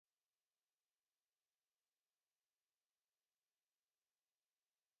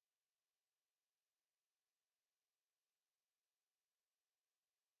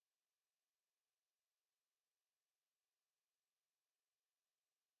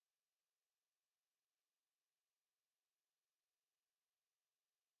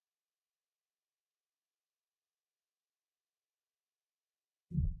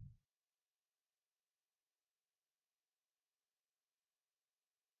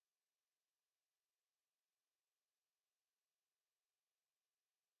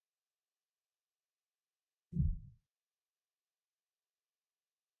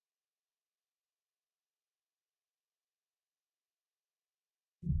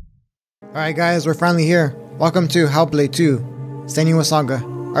Alright guys, we're finally here. Welcome to Hellblade II, Senua Saga.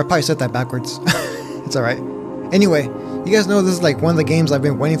 I probably said that backwards. It's alright. Anyway, you guys know this is like one of the games I've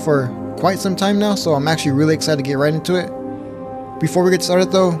been waiting for quite some time now, so I'm actually really excited to get right into it. Before we get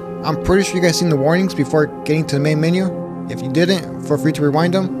started though, I'm pretty sure you guys seen the warnings before getting to the main menu. If you didn't, feel free to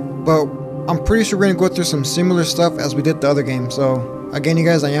rewind them. But I'm pretty sure we're going to go through some similar stuff as we did the other game. So again you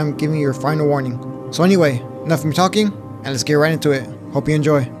guys, I am giving you your final warning. So anyway, enough of me talking, and let's get right into it. Hope you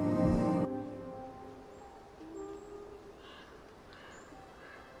enjoy.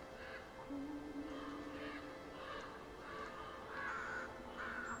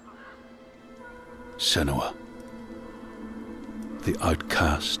 Senua, the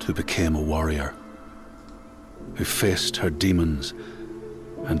outcast who became a warrior, who faced her demons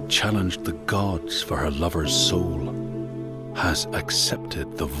and challenged the gods for her lover's soul, has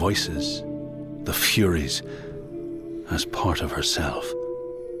accepted the voices, the furies, as part of herself.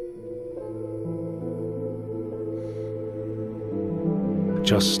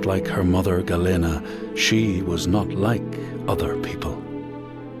 Just like her mother Galena, she was not like other people.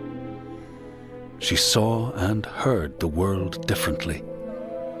 She saw and heard the world differently.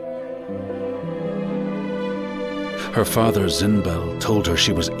 Her father Zinbel told her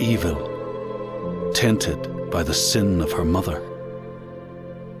she was evil, tainted by the sin of her mother.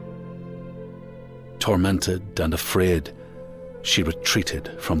 Tormented and afraid, she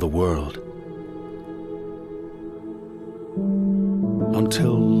retreated from the world.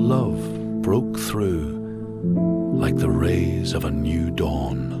 Until love broke through like the rays of a new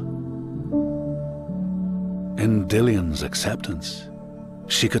dawn. In Dillion's acceptance,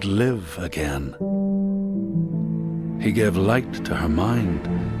 she could live again. He gave light to her mind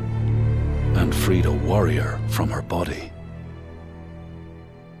and freed a warrior from her body.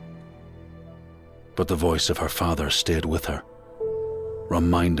 But the voice of her father stayed with her,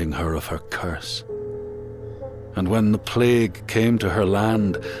 reminding her of her curse. And when the plague came to her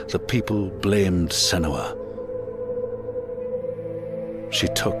land, the people blamed Senua. She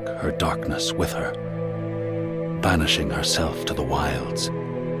took her darkness with her, banishing herself to the wilds.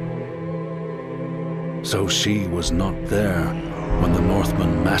 So she was not there when the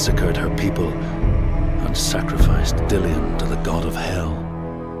Northmen massacred her people and sacrificed Dillion to the god of hell.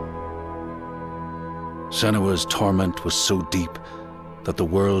 Senua's torment was so deep that the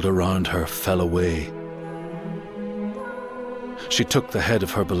world around her fell away. She took the head of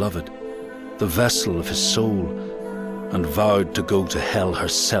her beloved, the vessel of his soul, and vowed to go to hell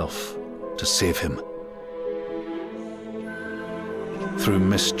herself to save him. Through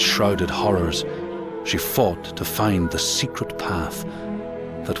mist-shrouded horrors, she fought to find the secret path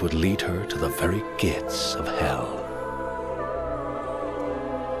that would lead her to the very gates of hell.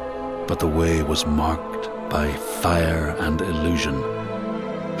 But the way was marked by fire and illusion.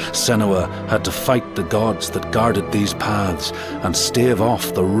 Senua had to fight the gods that guarded these paths and stave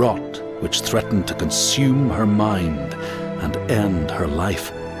off the rot which threatened to consume her mind and end her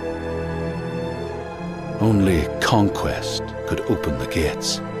life. Only conquest could open the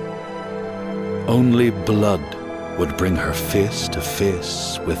gates. Only blood would bring her face to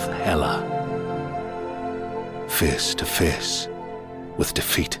face with Hela. Face to face with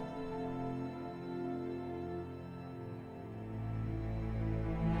defeat.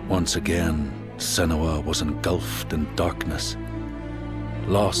 Once again, Senua was engulfed in darkness,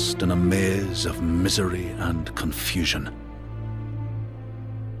 lost in a maze of misery and confusion.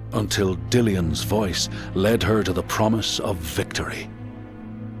 Until Dillion's voice led her to the promise of victory.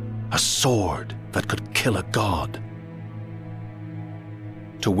 A sword that could kill a god.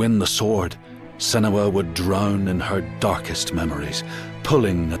 To win the sword, Senua would drown in her darkest memories,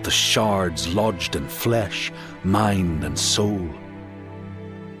 pulling at the shards lodged in flesh, mind, and soul.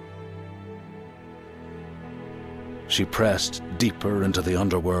 She pressed deeper into the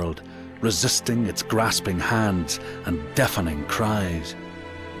underworld, resisting its grasping hands and deafening cries,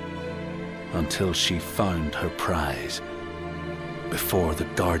 until she found her prize before the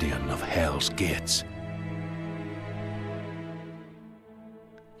guardian of Hell's gates.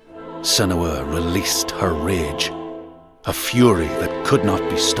 Senua released her rage, a fury that could not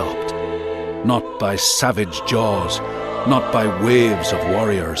be stopped, not by savage jaws, not by waves of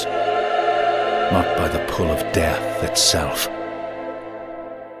warriors, not by the pull of death itself.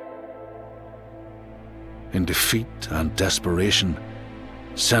 In defeat and desperation,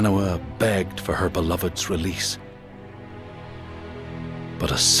 Senua begged for her beloved's release.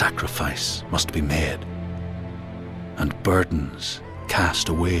 But a sacrifice must be made, and burdens cast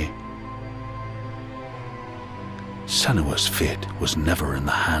away. Senua's fate was never in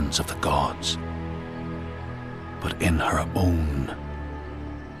the hands of the gods, but in her own.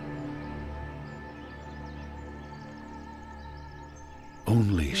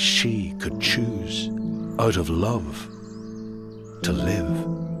 only she could choose, out of love, to live,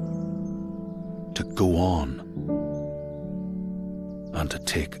 to go on, and to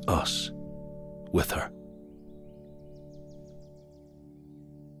take us with her.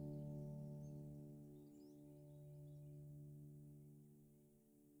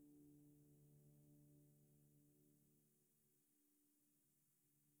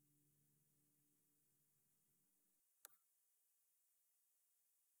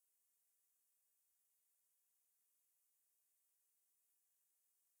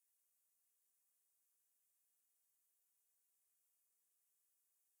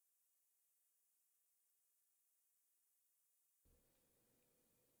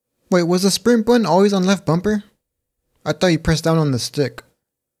 Wait, was the sprint button always on left bumper? I thought you pressed down on the stick.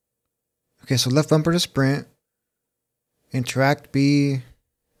 Okay, so left bumper to sprint. Interact B.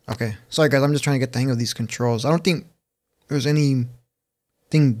 Okay, sorry guys, I'm just trying to get the hang of these controls. I don't think there's anything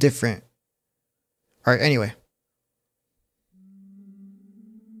different. Alright, anyway.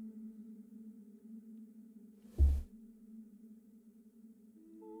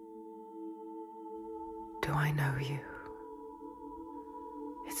 Do I know you?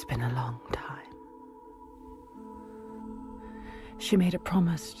 It's been a long time. She made a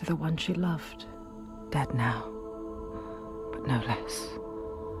promise to the one she loved, dead now, but no less.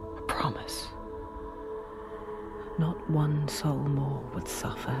 A promise. Not one soul more would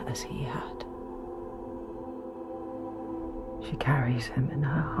suffer as he had. She carries him in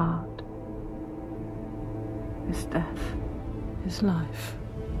her heart. His death, his life,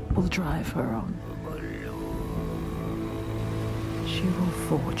 will drive her on. She will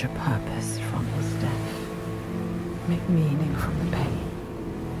forge a purpose from his death, make meaning from the pain.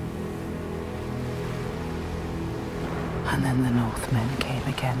 And then the Northmen came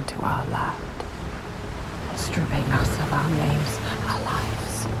again to our land, stripping us of our names, our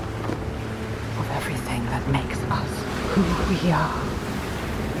lives, of everything that makes us who we are,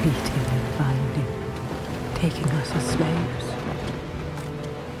 beating and binding, taking us as slaves.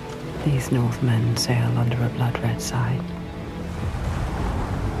 These Northmen sail under a blood-red sign.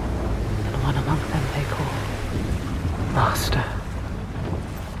 One among them they call Master.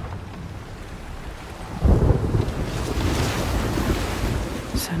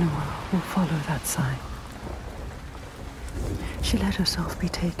 Senua will follow that sign. She let herself be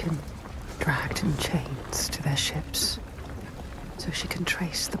taken, dragged in chains to their ships, so she can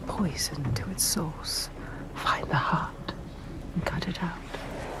trace the poison to its source, find the heart, and cut it out.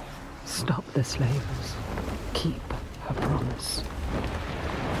 Stop the slavers, keep her promise.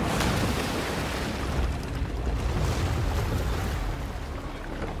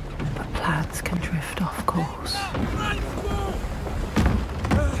 Plans can drift off course.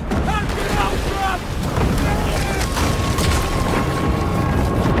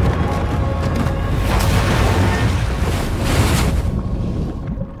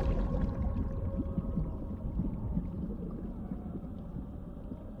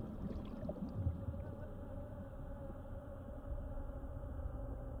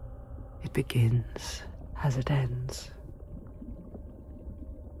 It begins as it ends.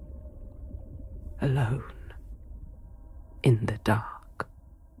 Alone, in the dark.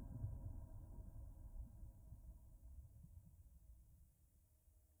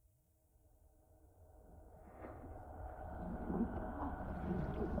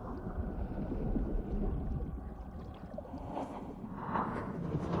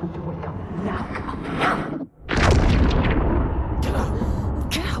 It's time to wake up now. Get out!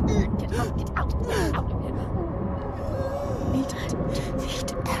 Get out! Get out! Get out! Out of here! Need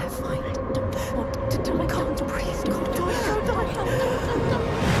air. Find it. I can't breathe. Don't die.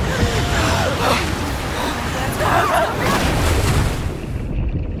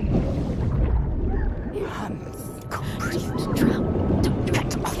 Your hands can't breathe. Drown. Get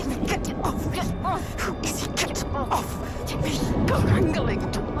off. Get off. Get off. Who is he? Get off. Get me. Go wrangling.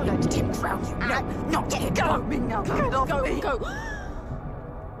 Don't let him drown you now. Not get off me now. Get off me. Go.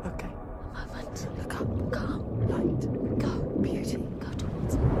 Okay. A moment. Look up. Calm. Light. Go. Beauty. Go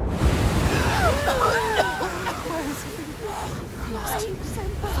towards me. Where is he? Lost you.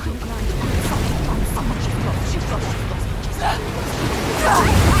 Find light. Someone she's lost. She's lost.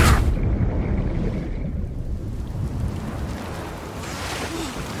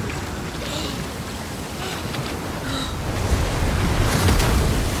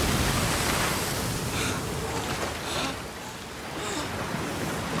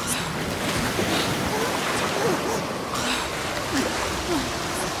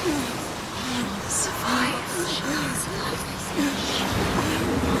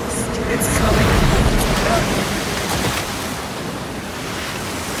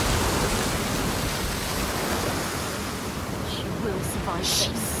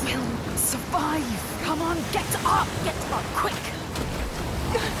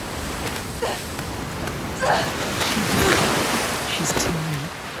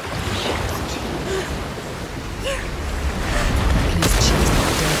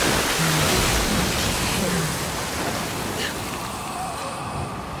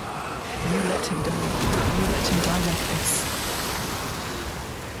 him die. You let him die like this.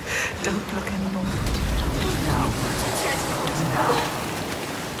 Don't look anymore. No.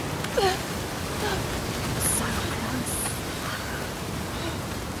 So close.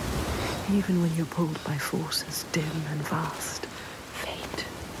 Even when you're pulled by forces dim and vast, fate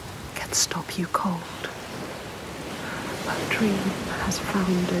can stop you cold. Her dream has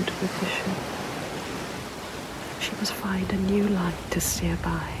foundered with vision. She must find a new light to steer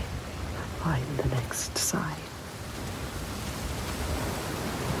by. Find the next side.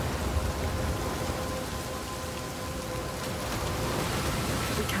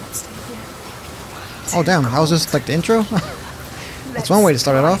 We can't stay here. Oh damn, how was this like the intro? That's one way to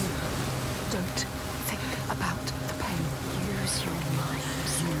start it off. Don't think about the pain. Use your mind.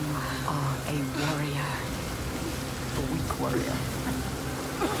 You are a warrior. A weak warrior.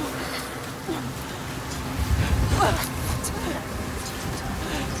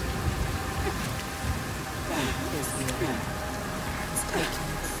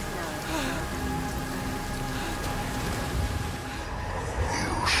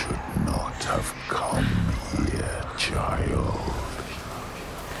 You should not have come here, child.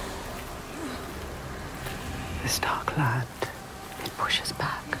 This dark land, it pushes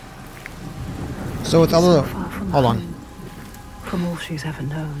back. So with all So the far from hold on. home, from all she's ever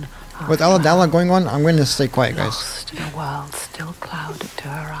known. With all the dialogue going on, I'm gonna stay quiet, guys. Lost in a world still clouded to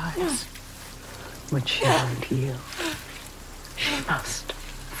her eyes. When she won't yield, she must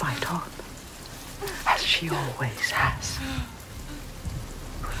fight on, as she always has.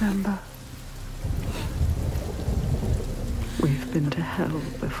 Remember, we've been to hell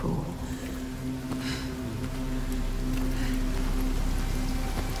before.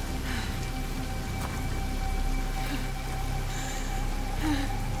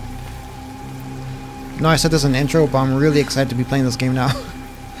 No, I said this in the intro, but I'm really excited to be playing this game now.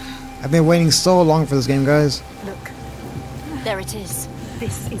 I've been waiting so long for this game, guys. Look, there it is.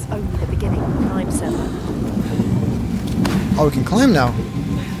 This is only the beginning. Climb, Senua. Oh, we can climb now.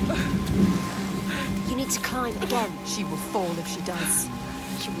 You need to climb again. She will fall if she does.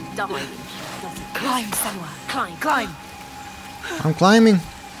 She will die if she doesn't. Climb, Senua. Climb. Climb. I'm climbing.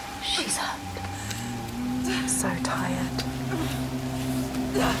 She's hurt. So tired.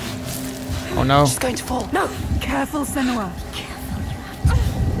 Oh no. She's going to fall. No! Careful, Senua.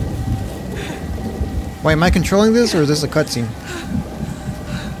 Wait, am I controlling this or is this a cutscene?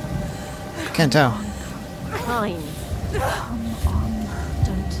 Can't tell. Climb. Come on.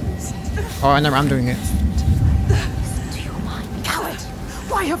 Don't listen Oh, I'm doing it. to your mind. Coward.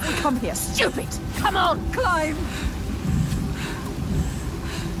 Why have we come here? Stupid. Come on. Climb!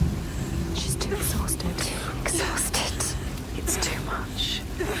 She's too exhausted. Exhausted. It's too much.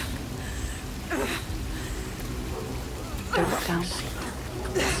 Don't look down.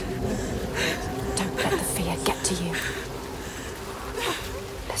 Don't let the fear get to you.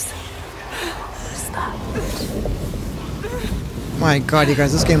 Listen. What's that? My god, you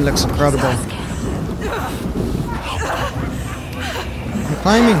guys, this game looks incredible. I'm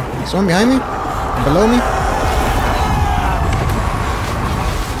climbing. Someone behind me? Below me?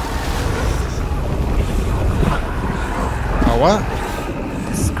 Oh, what?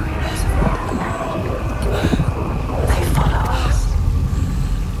 The screams they follow us.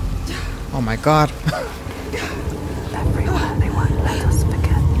 Oh my god. Everywhere they won't let us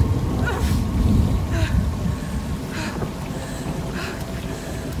forget.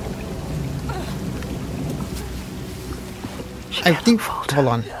 I think... Hold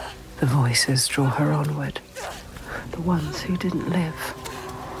on. The voices draw her onward. The ones who didn't live.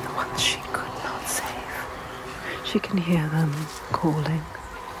 The ones she could not save. She can hear them calling.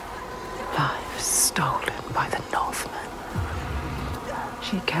 Lives stolen by the Northmen.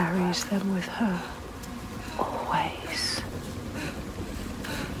 She carries them with her. Always.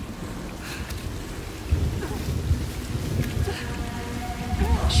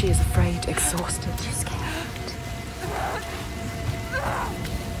 She is afraid, exhausted. Too scared.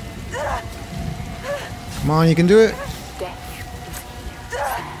 Come on, you can do it.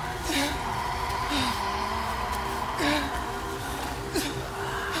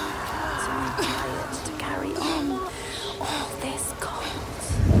 To carry on all this cold,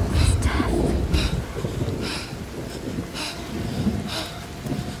 this death.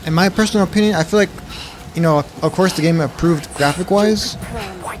 In my personal opinion, I feel like, you know, of course the game improved graphic-wise,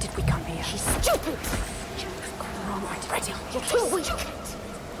 Why did we come here? She's stupid. You're too weak.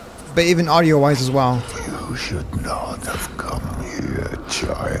 but even audio-wise as well. You should not have come here,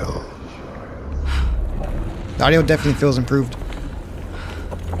 child. The audio definitely feels improved.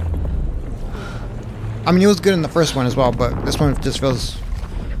 I mean, it was good in the first one as well, but this one just feels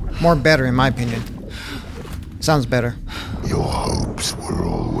More better, in my opinion. Sounds better. Your hopes were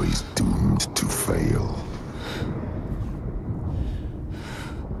always doomed to fail.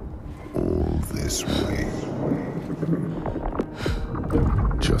 All this way.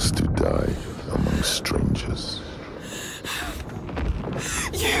 Just to die among strangers.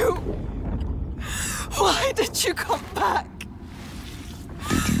 You! Why did you come back?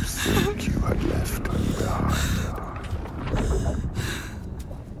 Did you think you had left me behind?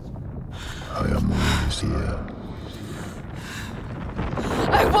 I am always here.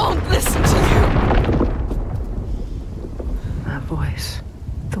 I won't listen to you! Her voice.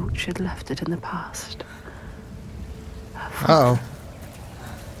 Thought she'd left it in the past. Uh-oh.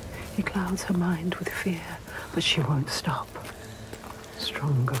 He clouds her mind with fear, but she won't stop.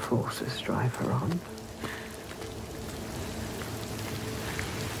 Stronger forces drive her on.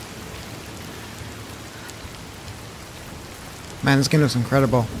 Man, this game looks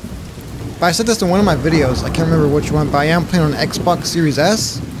incredible. But I said this in one of my videos, I can't remember which one, but I am playing on Xbox Series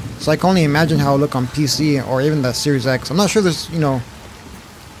S, so I can only imagine how it'll look on PC or even the Series X. I'm not sure there's, you know,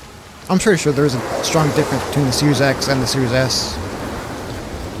 I'm pretty sure there's a strong difference between the Series X and the Series S.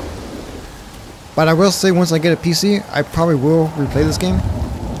 But I will say, once I get a PC, I probably will replay this game.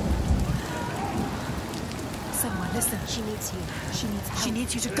 Someone, listen. She needs you. She needs help. She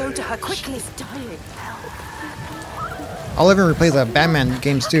needs you to go to her quickly. She's dying. I'll even replay the Batman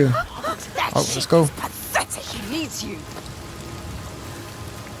games too. That Oh, let's go. pathetic. She needs you.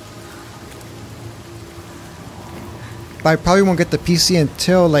 But I probably won't get the PC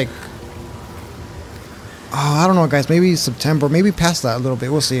until like, oh, I don't know, guys. Maybe September, maybe past that a little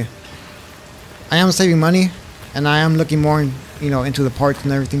bit. We'll see. I am saving money, and I am looking more, you know, into the parts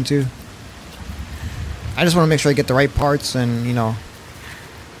and everything too. I just want to make sure I get the right parts and, you know,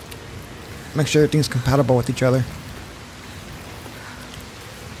 make sure everything's compatible with each other.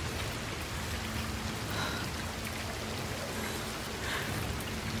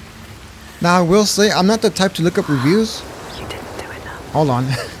 Now I will say I'm not the type to look up reviews. You didn't do enough. Hold on.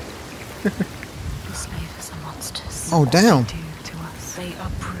 The slavers are monsters. Oh damn. Do to us. They are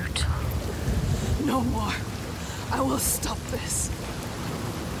brutal. No more. I will stop this.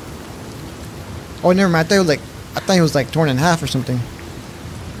 Oh, never mind. I thought he was like torn in half or something.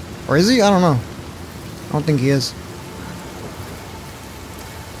 Or is he? I don't know. I don't think he is.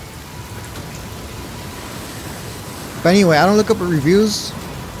 But anyway, I don't look up at reviews.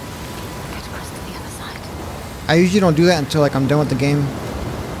 Get across to the other side. I usually don't do that until like I'm done with the game.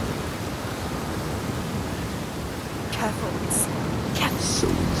 Careful. Careful. So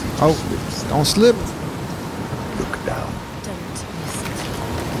easy to Oh, slip. don't slip. Look down. Don't listen to him.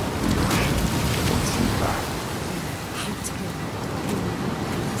 What's in back? Hate him.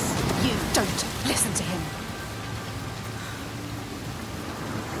 You don't listen to him.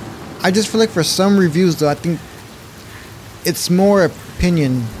 I just feel like for some reviews though, I think it's more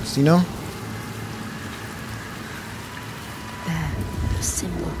opinions, you know? There, the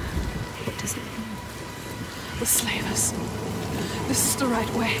symbol. What does it mean? The slavers. This is the right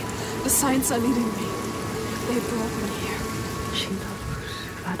way. The signs are leading me. They brought me here. She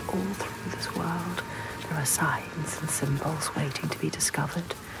knows that all through this world there are signs and symbols waiting to be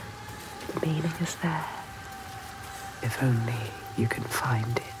discovered. The meaning is there. If only you can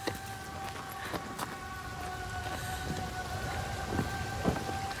find it.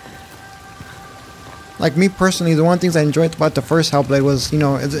 Like me personally, the one things I enjoyed about the first Hellblade was, you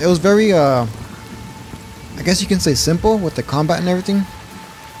know, it was very, I guess you can say simple with the combat and everything.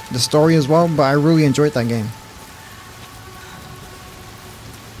 The story as well, but I really enjoyed that game.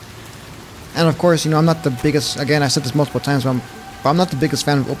 And of course, you know, I'm not the biggest, again, I said this multiple times, but I'm not the biggest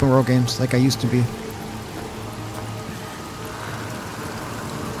fan of open world games like I used to be.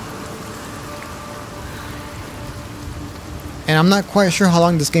 And I'm not quite sure how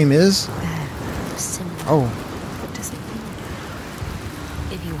long this game is. There, the symbol. Oh, What does it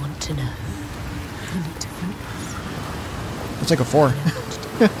mean? If you want to know, you need to focus. it's like a 4.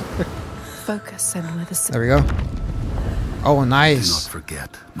 Focus, Senua. The There we go. Oh, Do not nice.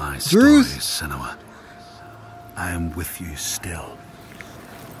 forget my story, Truth. Senua. I am with you still.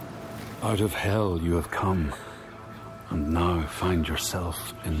 Out of hell you have come, and now find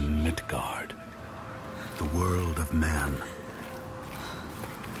yourself in Midgard, the world of men.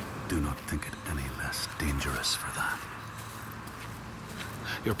 Do not think it any less dangerous for that.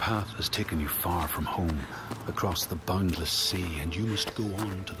 Your path has taken you far from home, across the boundless sea, and you must go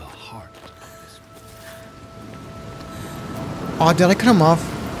on to the heart. Oh, did I cut him off?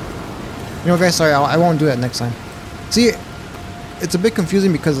 You know, guys, sorry, I won't do that next time. See, it's a bit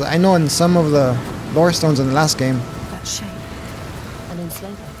confusing because I know in some of the lore stones in the last game, that shape. An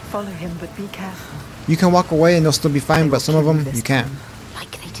enslaver. Follow him, but be careful. You can walk away and they'll still be fine, but some of them you can't.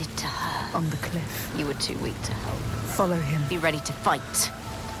 Like they did to her. On the cliff. You were too weak to help. Follow him. Be ready to fight.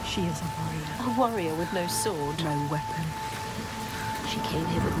 She is a warrior. A warrior with no sword. No weapon. She came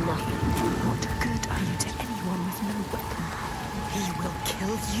here with nothing. What good are you to anyone with no weapon? He will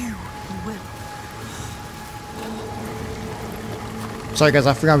kill you. He will. Sorry guys,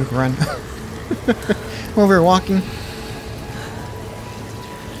 I forgot we could run. Over here walking.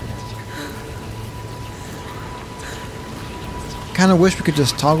 Kind of wish we could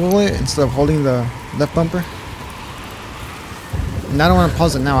just toggle it instead of holding the left bumper. And I don't want to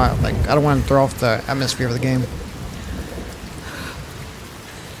pause it now. I don't want to throw off the atmosphere of the game.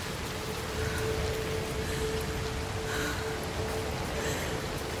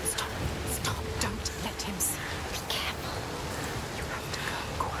 Stop. Don't let him see. Be careful. You have to go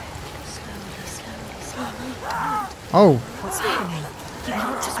quietly. Slowly. Oh, What's happening? You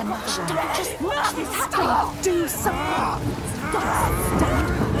can't just watch. Don't just watch this happen. Stop! Do something!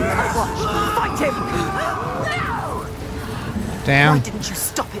 Watch! Fight him! No! damn. Why didn't you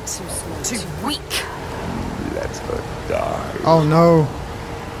stop it? Too slow. Too Weak. Let her die. Oh no.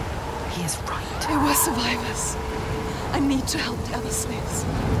 He is right. They were survivors. I need to help the other slaves.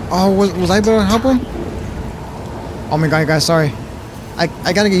 Oh, was I able to help him? Oh my god, guys, sorry. I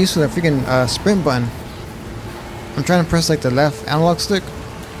gotta get used to that freaking sprint button. I'm trying to press like the left analog stick.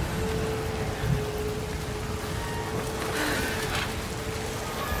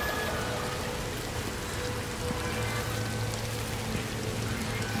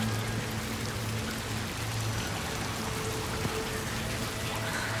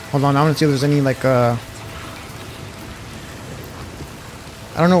 Hold on, I want to see if there's any like I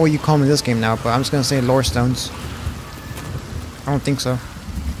don't know what you call them in this game now, but I'm just gonna say lore stones. I don't think so.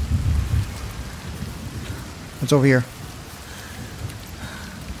 What's over here?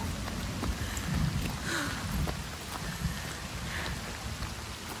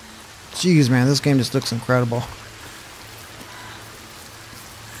 Jeez, man, this game just looks incredible.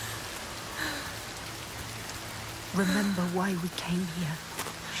 Remember why we came here.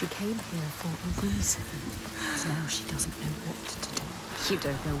 She came here for a reason. Now she doesn't know what to do. You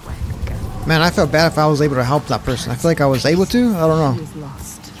don't know where to go. Man, I felt bad if I was able to help that person. I feel like I was able to. I don't She know. is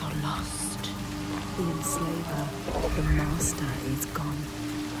lost. You're lost. The enslaver, the master, is gone.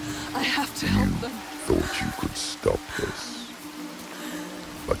 I have to help them. Thought you could stop this,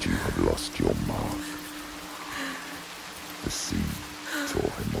 but you have lost your mark. The sea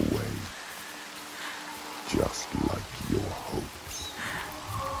tore him away, just like your hopes.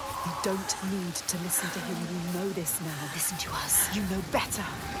 You don't need to listen to him. You know this now. Listen to us. You know better.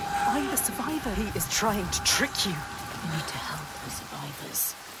 I'm the survivor. He is trying to trick you. We need to help the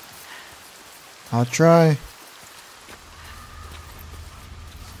survivors. I'll try.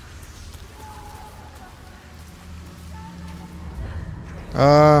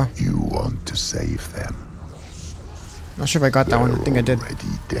 You want to save them. Not sure if I got that one. I think I did. Already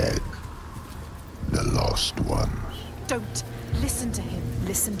dead. The lost ones. Don't listen to him.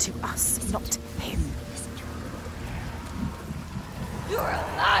 Listen to us, not him. You're a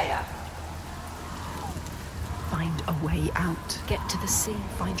liar. Find a way out. Get to the sea.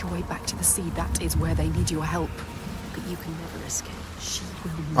 Find your way back to the sea. That is where they need your help. But you can never escape. She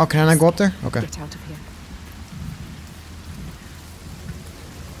will Oh, not can I go up there? Okay. Get out of here.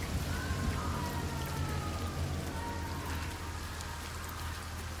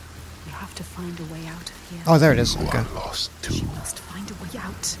 You have to find a way out of here. Oh, there it is. You Okay. are lost too. You must find a way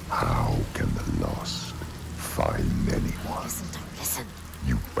out. How can the lost find anyone? Listen, don't listen.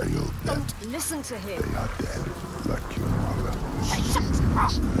 You failed them. Don't listen to him. They are dead, like your mother.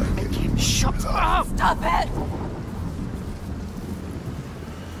 Make him shut up. Stop it.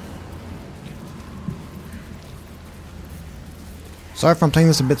 Sorry if I'm playing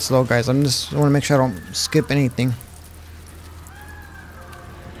this a bit slow, guys. I want to make sure I don't skip anything.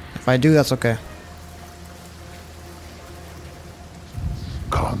 If I do, that's okay.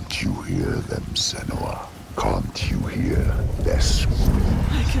 Can't you hear them, Senua? Can't you hear their scream?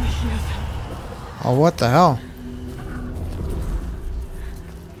 I can hear them. Oh, what the hell?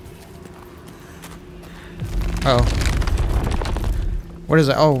 Uh oh. What is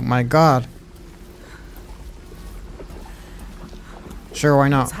it? Oh my god. Sure, why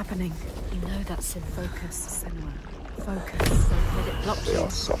What's not? happening? You know that's in Focus, Senua. Focus. Don't let it block They you. are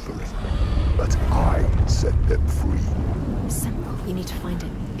suffering, but I set them free. Simple. You need to find it.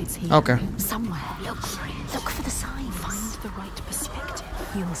 It's here. Okay. Somewhere. Look for it. Look for the signs. Find the right perspective.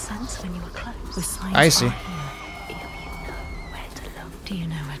 You will sense when you are close. The signs I see. are here. If you know where to look. Do you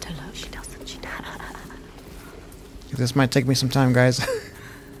know where to look? She doesn't. She doesn't. this might take me some time, guys.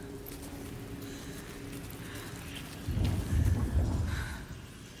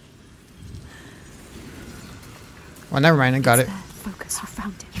 Well, never mind, I got it. Focus, you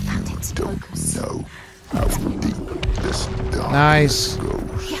found it. You found it. Focus. Know how deep this dark Nice.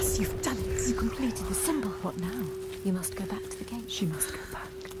 goes. Yes, you've done it. You completed the symbol. What now? You must go back to the gate. She must go back.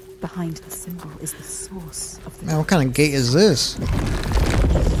 Behind the symbol is the source of the Man, what kind of gate is this? to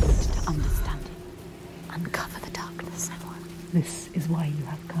understanding. Uncover the darkness, Senua. This is why you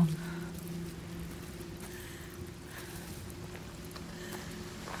have come.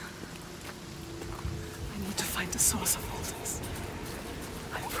 I need to find the source of all this.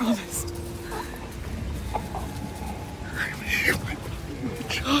 I promised. I'm here with the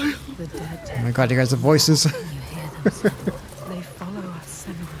child. The dead. Oh my god, you guys have voices. You hear them, Senua. They follow us,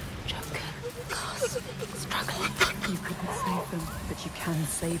 Senua. Choking, gasping, struggling. You couldn't save them, but you can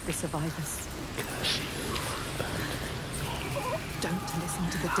save the survivors. Don't listen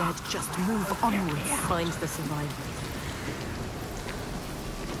to the dead, just move onwards. Find the survivors.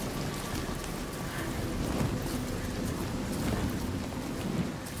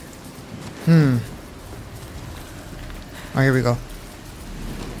 Oh, here we go.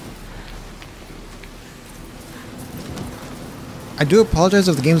 I do apologize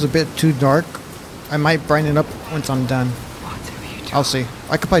if the game's a bit too dark. I might brighten it up once I'm done. What are you doing? I'll see.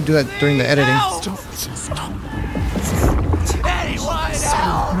 I could probably do that during the editing.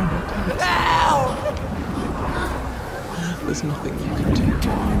 There's nothing you can do.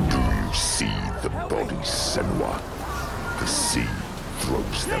 Do you see the bodies, Senua? The sea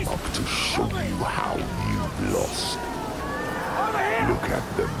throws them up to show you how you've lost. Look at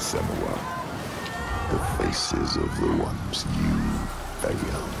them, Senua. The faces of the ones you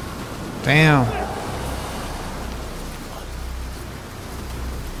failed. Damn.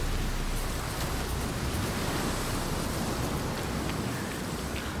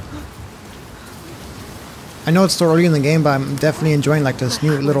 I know it's still early in the game, but I'm definitely enjoying like this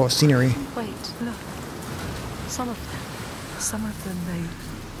new little scenery. Wait, look. Some of them, they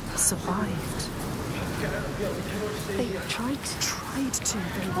survived. They tried to.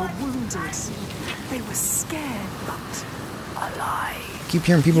 They were wounded. They were scared, but alive. Keep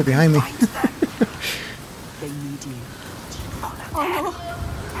hearing people behind me. They need you. Oh,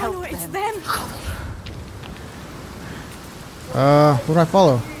 help it's them. Who do I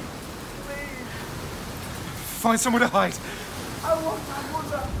follow? Find somewhere to hide.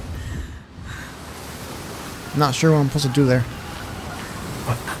 Not sure what I'm supposed to do there.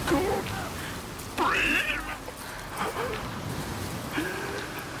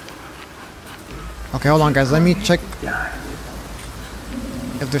 Okay, hold on, guys. Let me check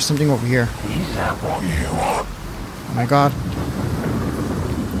if there's something over here. Oh my god.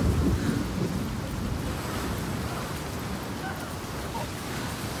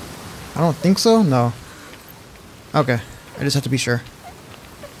 I don't think so. No. Okay. I just have to be sure.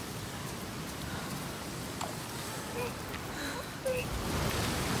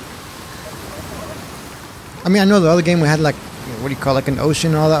 I mean, I know the other game we had like, what do you call it, like an ocean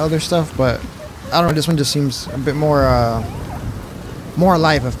and all that other stuff, but I don't know, this one just seems a bit more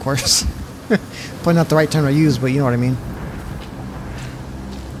alive, of course. Probably not the right term to use, but you know what I mean.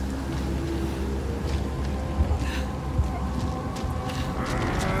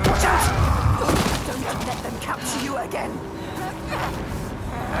 Don't let them capture you again.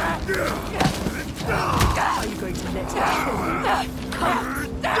 Are you going to let them kill you? Come,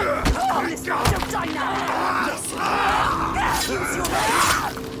 listen, don't die now. Yes. Use your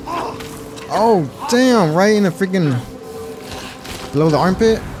legs. Oh, damn, right in the freaking... below the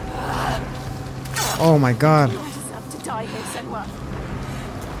armpit? Oh my god. You deserve to die here, Senua.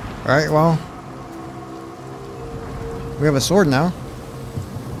 Alright, well... we have a sword now.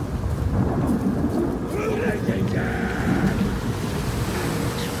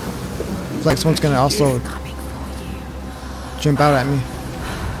 Looks like someone's gonna also jump out at me.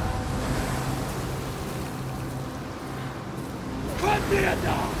 Alright,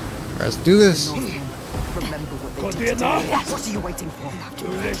 let's do this. Remember what they did to you. What are you waiting for?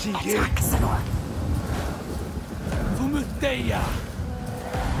 Attack, Senua.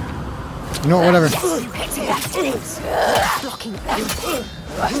 You know what, whatever. You hit it. Blocking them.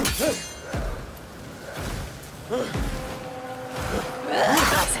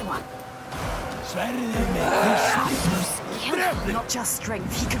 Senua. Not just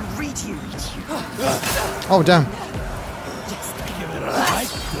strength, he can read you. Oh, damn.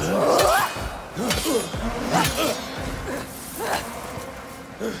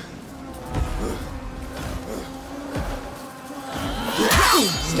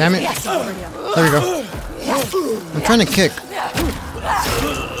 Damn it. There we go. I'm trying to kick.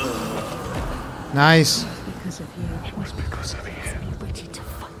 Nice. Because of you. It was because of him. Ready to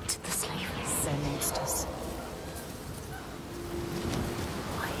fight the slaves. They're monsters.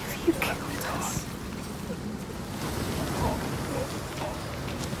 Why have you killed us?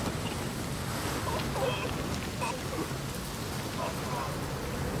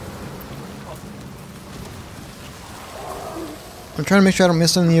 I'm trying to make sure I don't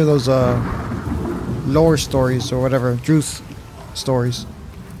miss any of those lore stories or whatever, truth stories.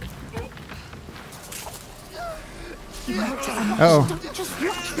 Uh-oh. Just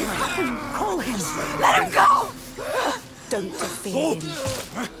watch me. Call him. Let him go. Don't defeat him.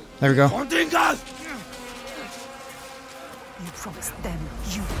 There we go. You promised them.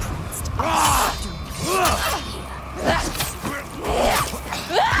 You promised us.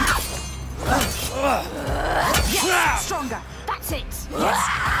 Yes, stronger. That's it. Yes.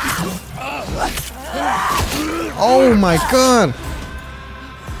 Oh my god!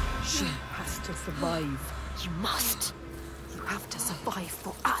 She has to survive. You must. You have to survive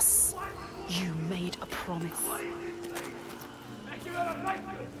for us. You made a promise.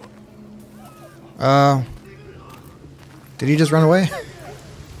 Did he just run away?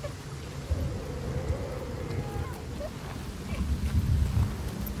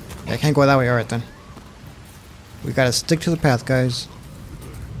 Yeah, I can't go that way. Alright then. We gotta stick to the path, guys.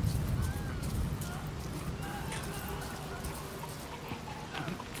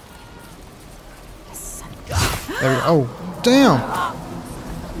 There we go. Oh, damn!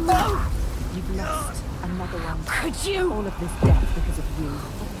 You've lost another one. Could you? All of this death because of you.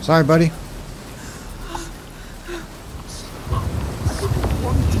 Sorry, buddy.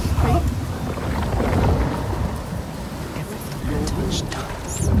 Everything you touch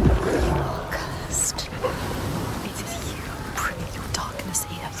dies. You are cursed. It is you who bring your darkness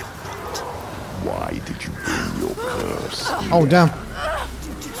here. Your rot. Why did you bring your curse? Oh, damn.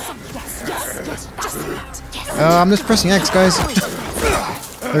 Yes, yes, yes. Just that. Yes. I'm just pressing X, guys.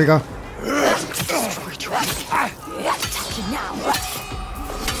 There we go. Attacking now.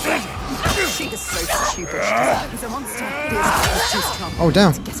 She is so stupid. He's a monster. This is too strong. Oh,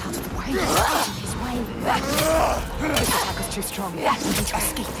 damn. Get out of the way. His way. This attack is too strong. You need to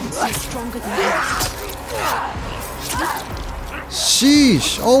escape him. He's stronger than you.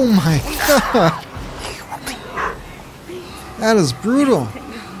 Sheesh. Oh my god. That is brutal.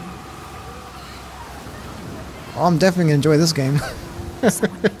 Oh, I'm definitely gonna enjoy this game.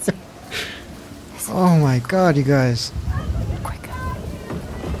 Oh my god, you guys. Quicker.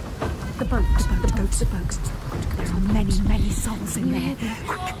 The boat. The boat. The boat. There are many, many souls in there.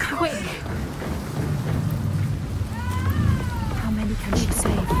 Quick. How many can she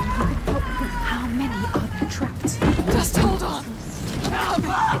save? How many are there trapped? Just hold on.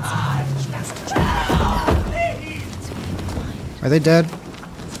 Are they dead?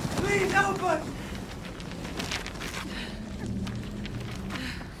 Please help us!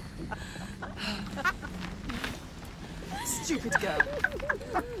 Stupid girl.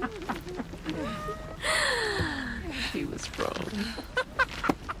 He was wrong.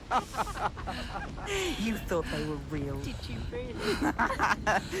 You thought they were real. Did you really?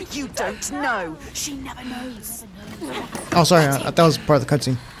 You don't know. She never knows. Oh, sorry. I thought it was part of the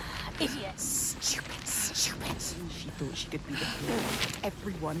cutscene. Idiots. Stupid. Stupid. She thought she could be the hero.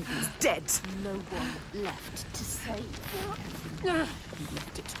 Everyone is dead. No one left to save. You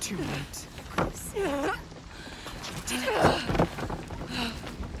left it too late.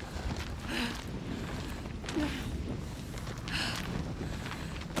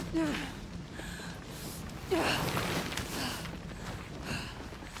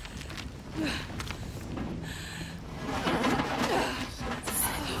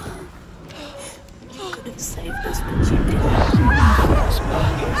 You could have saved us, but you didn't.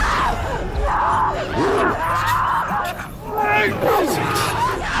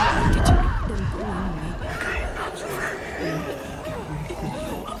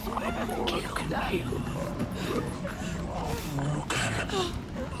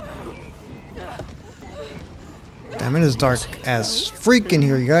 Damn, it is dark as freak in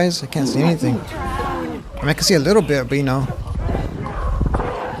here, you guys. I can't see anything. I mean, I can see a little bit, but you know.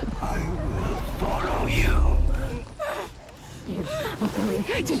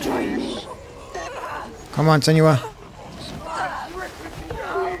 Come on, Senua.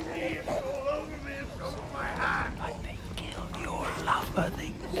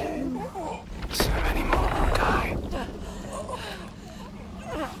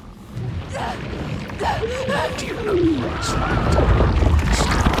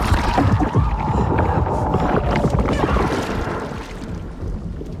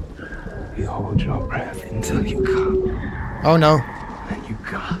 You hold your breath into Oh no. And you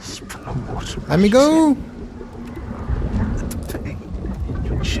gasp for the water. Let me go. The pain in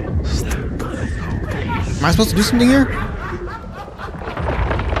your chest. Am I supposed to do something here?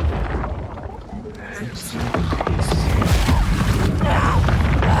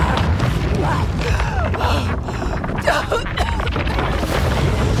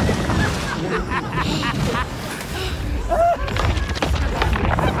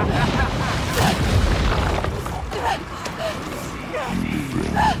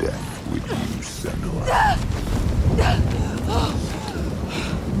 Death with you, Senua.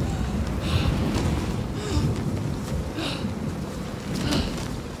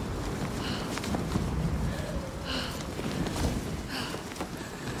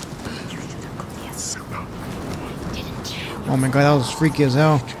 Oh my god, that was freaky as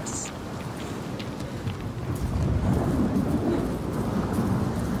hell.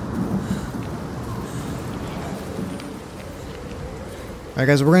 Alright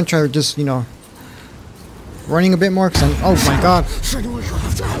guys, we're gonna try just, you know, running a bit more because oh my god.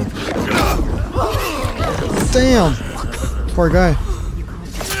 Damn! Poor guy.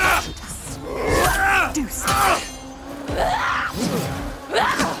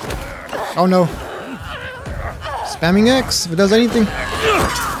 Oh no. Spamming X if it does anything.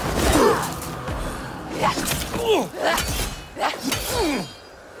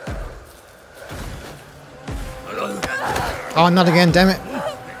 Oh, not again, damn it.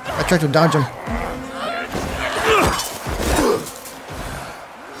 I tried to dodge him.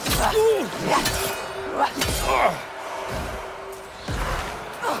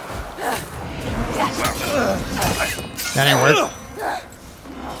 That didn't work.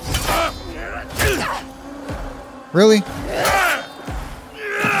 Really?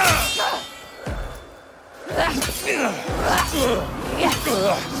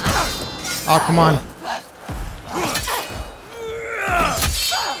 Oh, come on.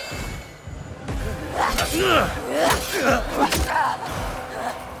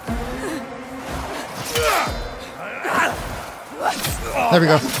 There we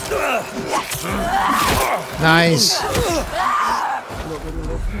go. Nice.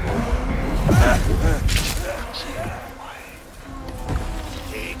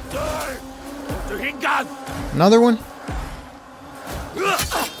 Another one?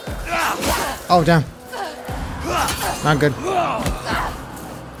 Oh, damn. Not good.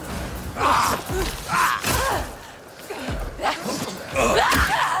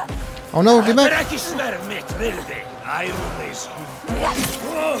 Oh no, get back.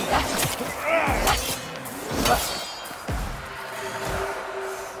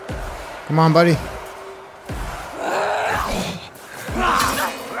 Come on, buddy.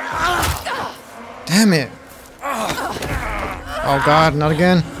 Damn it. Oh god, not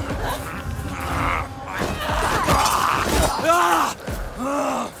again.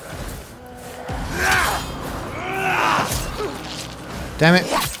 Damn it.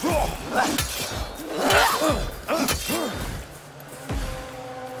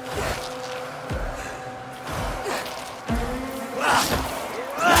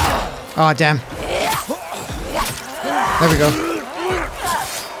 Oh, damn. There we go.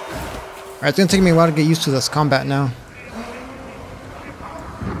 Alright, it's gonna take me a while to get used to this combat now.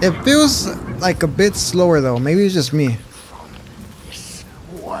 It feels like a bit slower though. Maybe it's just me.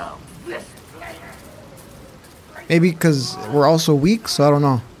 Maybe because we're also weak, so I don't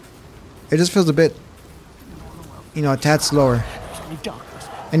know. It just feels a bit, you know, a tad slower.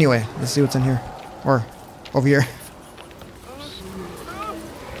 Anyway, let's see what's in here. Or over here.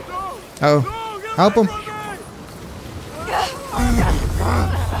 Uh-oh. Help him.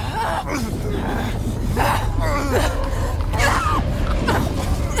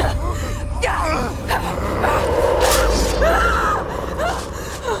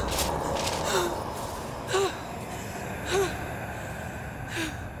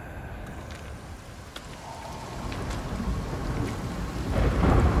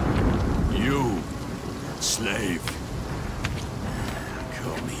 You, slave.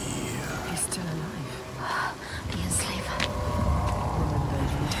 Come here. He's still alive. The enslaver. Remember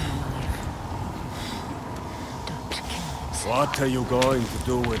your entire life. Don't kill him. What are you going to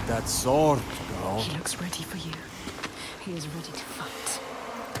do with that sword, girl? He looks ready for you. He is ready to fight.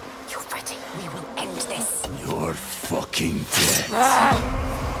 You're ready. We will end this. You're fucking dead.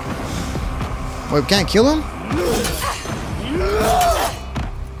 Wait, we can't kill him?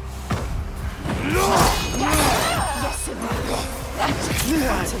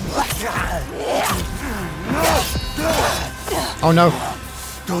 Oh no.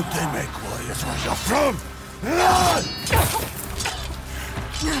 Don't they make warriors where you're from?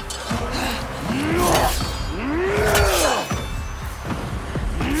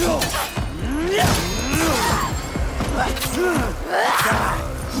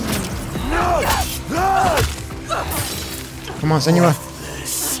 Come on, Senua.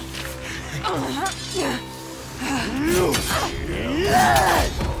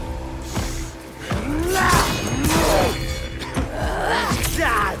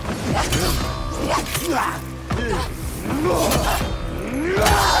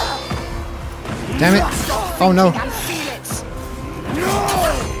 Damn it. Oh no.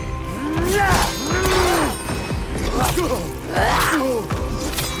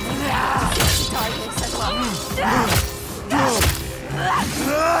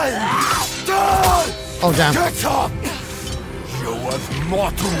 Oh damn. Get up! You're worth more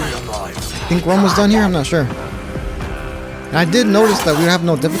to me alive. I think we're almost done here, I'm not sure. And I did notice that we have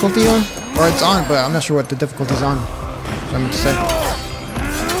no difficulty on. Or it's on, but I'm not sure what the difficulty's on. So I'm going to say.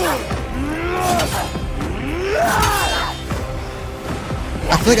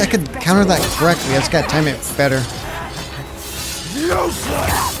 I feel like I could counter that correctly. I just gotta time it better.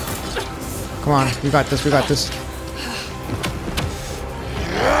 Come on, we got this, we got this.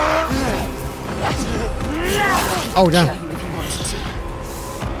 Oh, damn.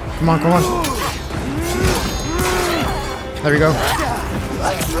 Come on, come on. There we go.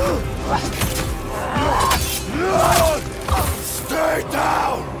 Stay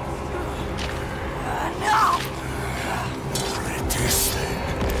down!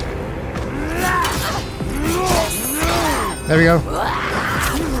 There we go.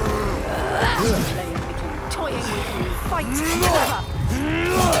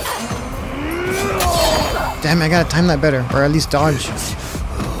 Damn, I gotta time that better, or at least dodge.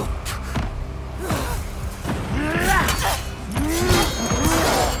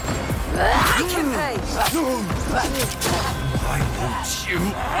 Why won't you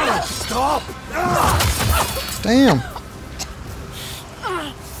stop? Damn.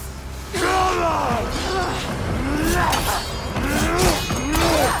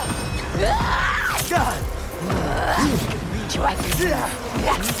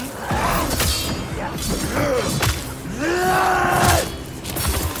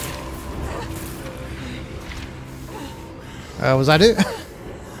 Was that it?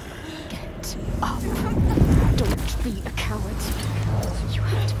 Get up. Don't be a coward. You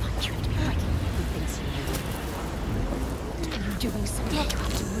have to find your way to be breaking everything slowly. You're doing something. You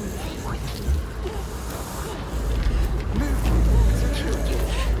have to move quickly. Move.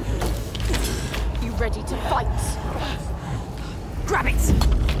 You ready to fight? Grab it.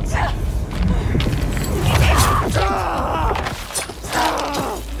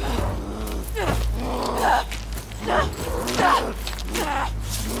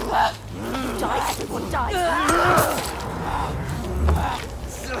 Die, everyone die!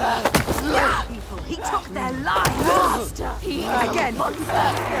 People, he took their lives! Monster! He again! Monster! Wait!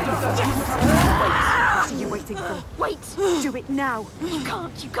 What are you waiting for? Wait! Do it now! You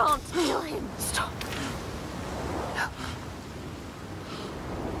can't kill him! Stop! No.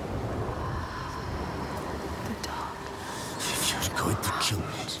 If you're going to kill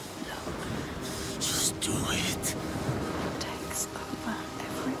me, just do it. Takes over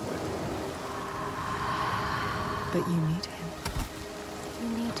everyone. But you need him. You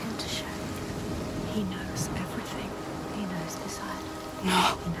need him to show you. He knows everything. He knows this island.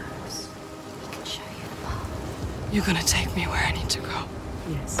 No. He knows. He can show you the path. You're gonna take me where I need to go.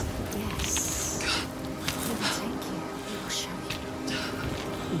 Yes. Yes. He will take you. He will show you.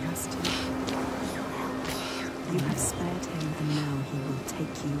 He has to. He will help you. You have spared him, and now he will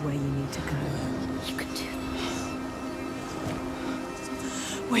take you where you need to go. You can do this.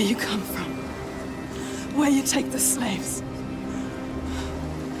 Where you come from. Where you take the slaves.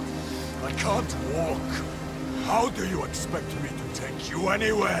 I can't walk. How do you expect me to take you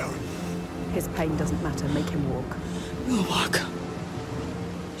anywhere? His pain doesn't matter. Make him walk. We'll walk.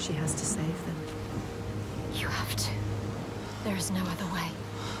 She has to save them. You have to. There is no other way.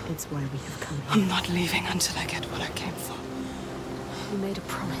 It's why we have come here. I'm not leaving until I get what I came for. You made a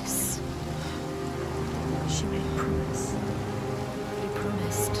promise. She made a promise. You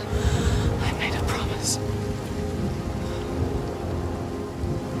promised. I made a promise.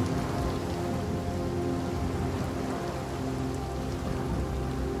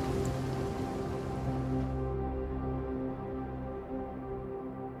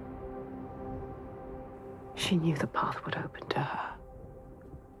 She knew the path would open to her.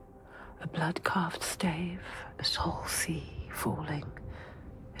 A blood-carved stave, a soul sea falling,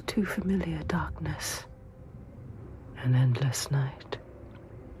 a too familiar darkness, an endless night.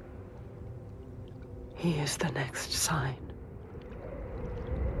 He is the next sign.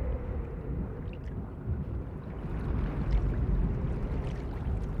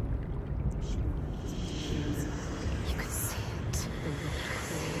 You could see it.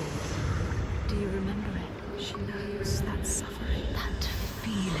 Do you remember it? She knows that suffering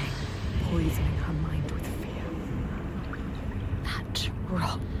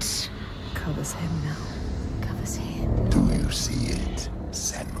Rot. Covers him now. Covers him. Do you see it,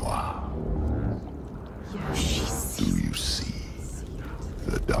 Senua? Do you see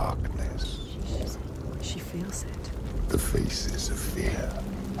the darkness? She feels it. The faces of fear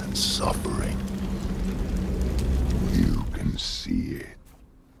and suffering. You can see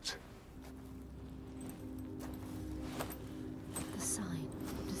it. The sign.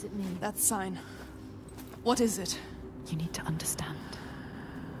 What does it mean? That sign. What is it? You need to understand.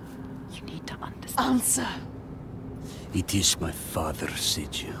 You need to understand. Answer. It is my father's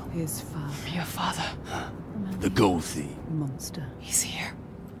sigil. His father. Your father. The Gothi. Monster. He's here.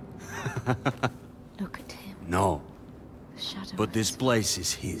 Look at him. No, The shadow. but this place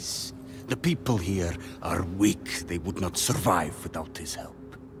is his. The people here are weak. They would not survive without his help.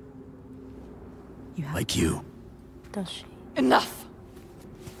 You have Like you. Does she? Enough!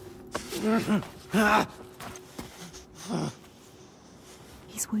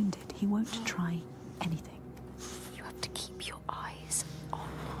 He's wounded. He won't try anything. You have to keep your eyes on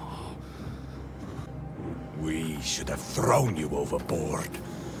him. We should have thrown you overboard.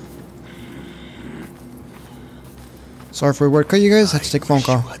 Sorry for the word cut, you guys. Had to take a phone You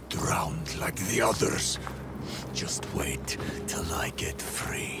call. had drowned like the others. Just wait till I get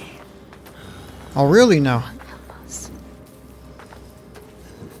free. Oh, really now? Help us.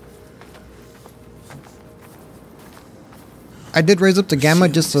 I did raise up the gamma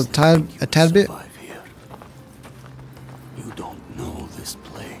just a tad bit. Survive here. You don't know this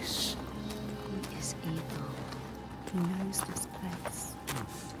place. He is evil. He knows this place.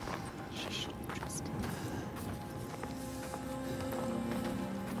 She shouldn't trust him.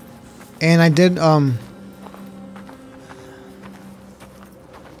 And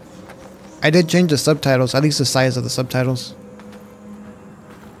I did change the subtitles, at least the size of the subtitles.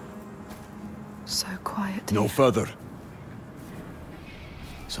 So quiet. No further.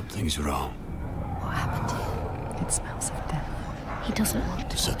 Something's wrong. What happened here? It smells of death. He doesn't want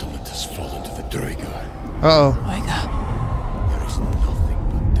The to. settlement has fallen to the Draenei. Uh-oh. Oiga. There is nothing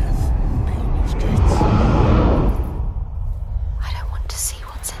but death beyond those gates. I don't want to see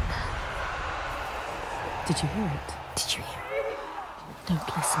what's in there. Did you hear it? Did you hear it? Don't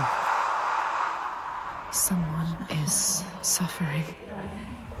listen. Someone is suffering.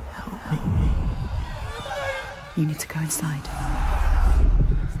 Help me. You need to go inside.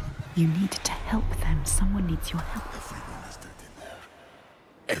 You need to help them. Someone needs your help. Everyone is dead in there.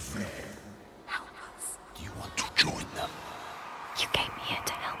 Everyone. Help us. Do you want to join them? You came here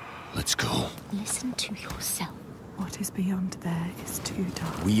to help. Let's go. Listen to yourself. What is beyond there is too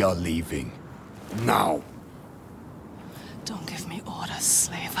dark. We are leaving. Now. Don't give me orders,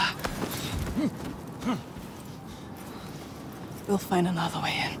 slaver. We'll find another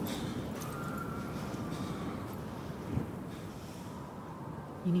way in.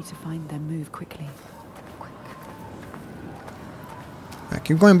 You need to find them. Move quickly. Quick. Alright,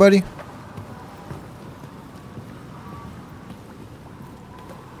 keep going, buddy.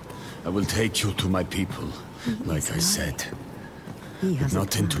 I will take you to my people, like I said. He But has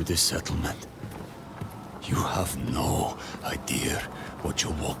not a into plan. this settlement. You have no idea what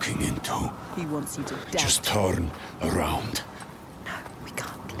you're walking into. He wants you to die. Just turn around. No, we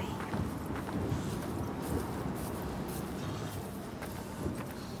can't leave.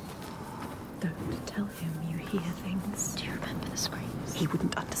 Don't tell him you hear things. Do you remember the screams? He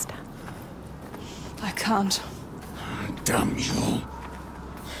wouldn't understand. I can't. Damn you.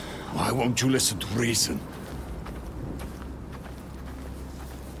 Why won't you listen to reason?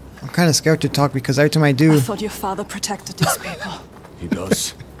 I'm kind of scared to talk because every time I I do, thought your father protected these people. He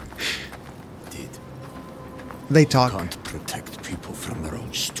does. Did. they talk. Can't protect people from their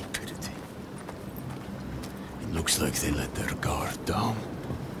own stupidity. It looks like they let their guard down.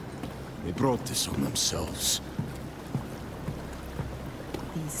 They brought this on themselves.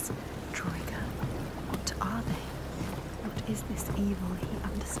 These Troika, what are they? What is this evil he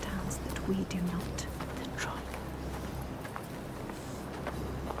understands that we do not? The Troika.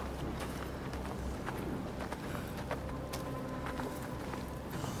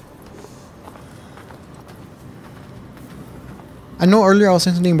 I know earlier I was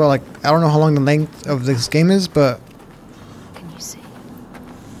saying something about like, I don't know how long the length of this game is, but Can you see?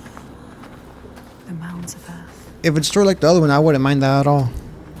 The mounds of earth. if it's short like the other one, I wouldn't mind that at all.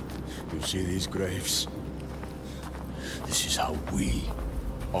 You see these graves? This is how we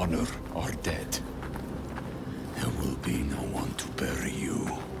honor our dead. There will be no one to bury you.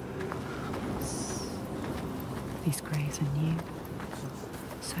 These graves are new.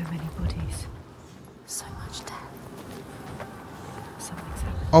 So many bodies. So much death. Something's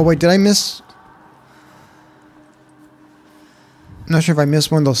happened. Oh wait, did I miss? not sure if I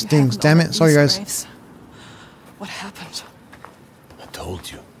missed one of those things. Damn it. Sorry, guys. Graves. What happened? I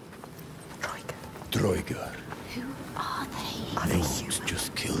told you. Droigar. Who are they? Are They they won't human?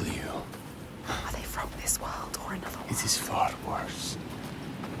 just kill you. Are they from this world or another world? It is far worse.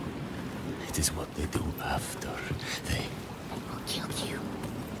 It is what they do after. They will kill you.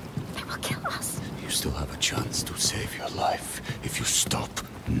 They will kill us. You still have a chance to save your life if you stop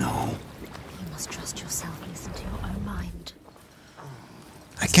now. You must trust yourself. Listen to your own mind.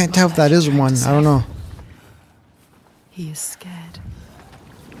 I can't tell if that is one. I don't know. He is scared.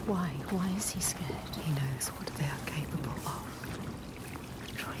 Why? Why is he scared? He knows what they are capable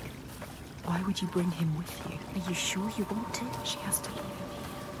of. Troy, Why would you bring him with you? are you sure you want to? She has to leave him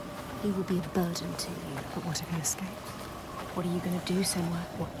here. He will be a burden to you. But what if he escapes? What are you going to do, Senua?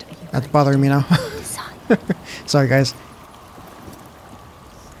 What are you That's going bothering me now. Decide. Sorry, guys.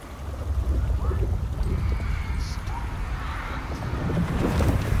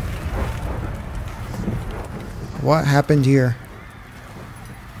 What happened here?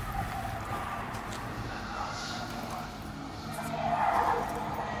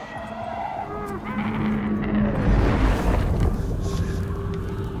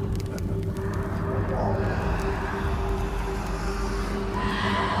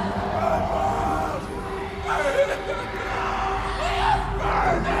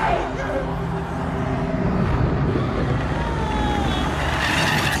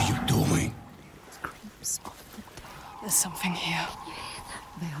 What are you doing? There's something here.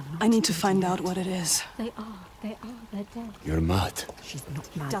 They are not. I need to find out what it is. They're dead. You're mad. She's not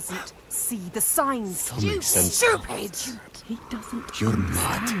mad. Doesn't see the signs. That makes sense. Stupid! He doesn't. You're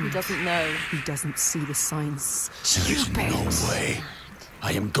mad. He doesn't know. He doesn't see the signs. There is no way.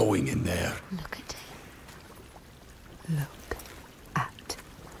 I am going in there. Look at him. Look at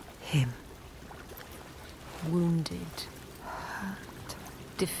him. Wounded. Hurt.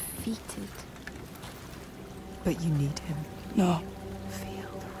 Defeated. But you need him. No, Feel.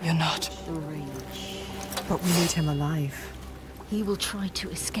 you're not. The rage. But we need him alive. He will try to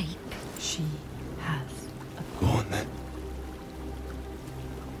escape. She has. Go on then.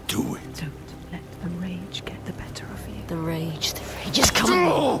 Do it. Don't let the rage get the better of you. The rage is coming. He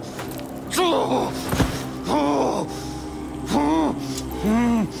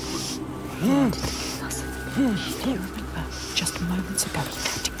wanted to kill us. Do you remember just moments ago he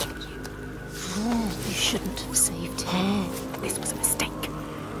tried to kill you? You shouldn't have saved him. This was a mistake.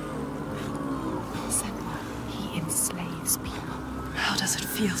 Senua, he enslaves people. How does it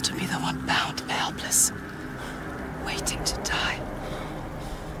feel to be the one bound and helpless? Waiting to die.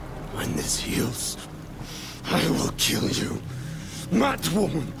 When this heals, I will kill you. Mad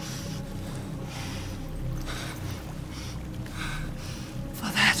woman.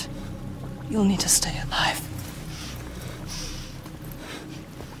 For that, you'll need to stay alive.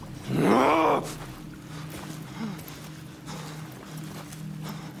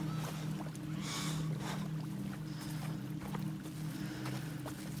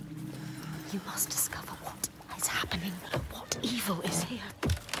 You must discover what is happening. What evil is here?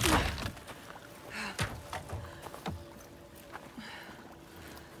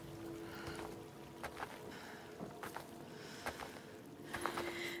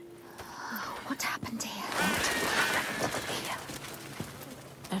 What happened here? What happened here?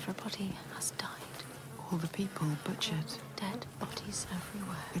 Everybody has died. All the people butchered. Dead bodies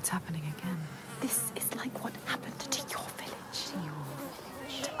everywhere. It's happening again. This is like what happened to your village. To your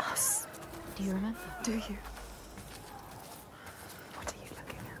village. To us. Do you remember? Do you? What are you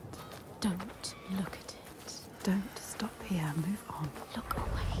looking at? Don't look at it. Don't stop here. Move on. Look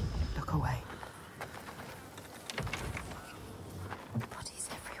away. Look away. Bodies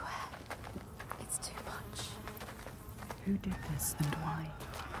everywhere. It's too much. Who did this and why?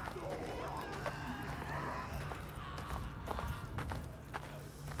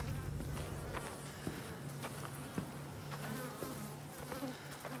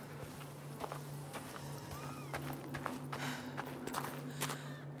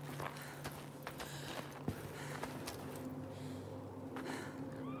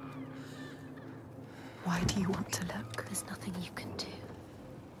 Why do you want to look? There's nothing you can do.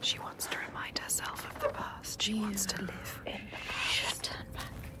 She wants to remind herself of the past. She wants to live in the past. Just turn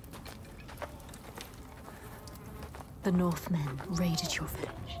back. The Northmen raided your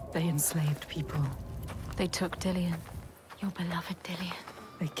village. They enslaved people. They took Dillion. Your beloved Dillion.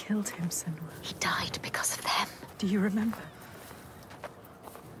 They killed him, Senua. He died because of them. Do you remember?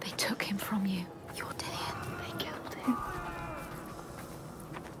 They took him from you. Your Dillion. They killed him.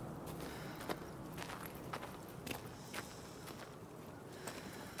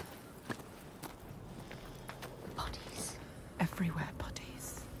 Bodies. Everywhere.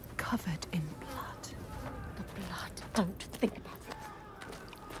 covered in blood. The blood. Don't think about it.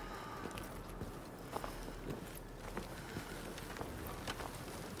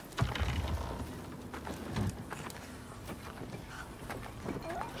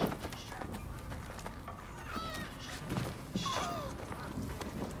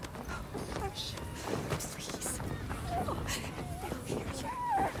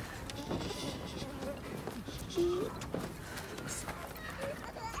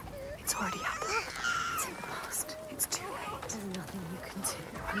 It's already happened. It's in the past. It's too late. There's nothing you can do.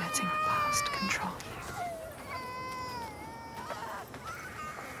 You're letting the past control you.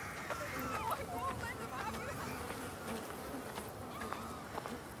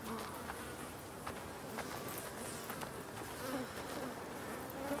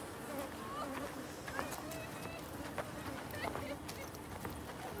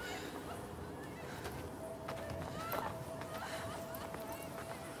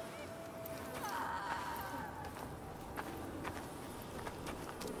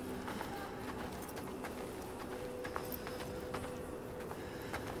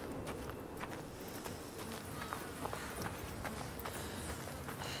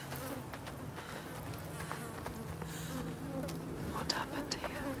 What happened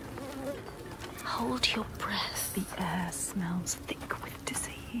here? Hold your breath. The air smells thick with The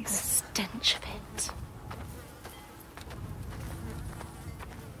disease. stench of it.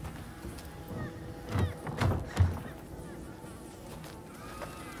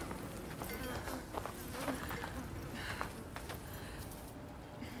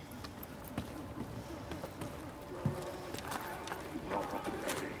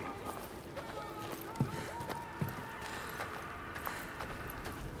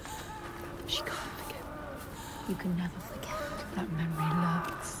 She can't forget. You can never forget. That memory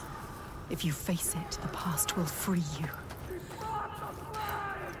lurks. If you face it, the past will free you.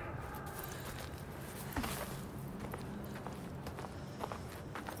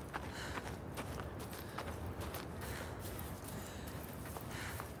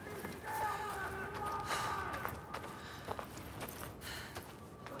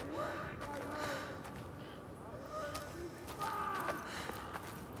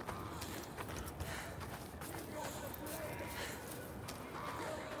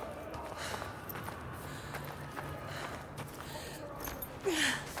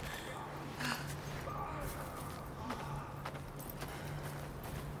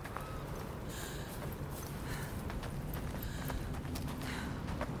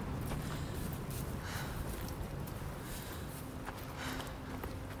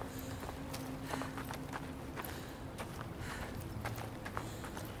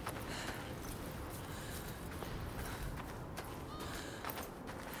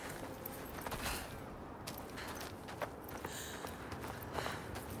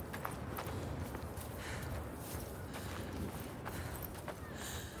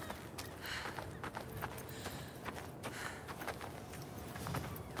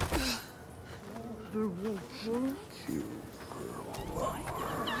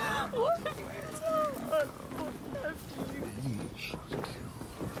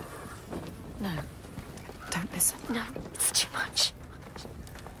 No, Don't listen. no, it's too much.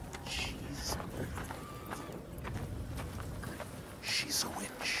 She's a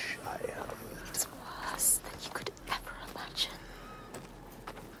witch, I am. It's worse than you could ever imagine.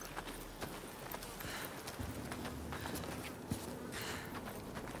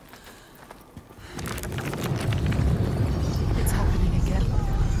 It's happening again.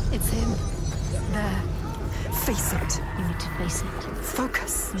 It's him. There. Face it. You need to face it.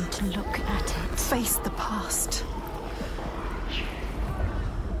 Focus. You need to look at it. Face the past.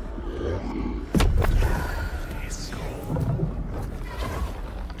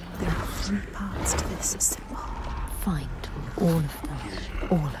 There are 3 parts to this symbol. Find all of them.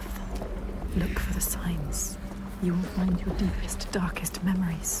 All of them. Look for the signs. You will find your deepest, darkest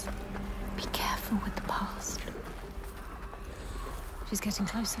memories. Be careful with the past. She's getting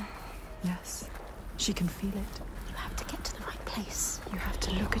closer. Yes, she can feel it. You have to get to the right place You have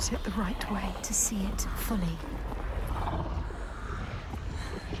to look at it the right way. to see it fully.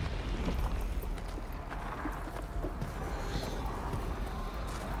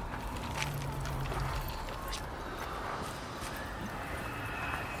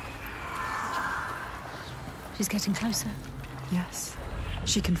 She's getting closer. Yes,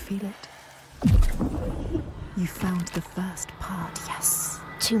 she can feel it. You found the first part, yes.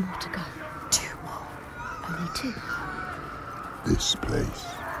 2 more to go. 2 more. Only 2. This place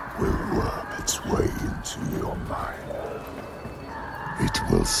will worm its way into your mind. It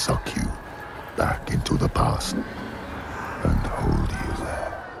will suck you back into the past and hold you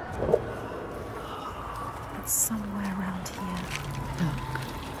there.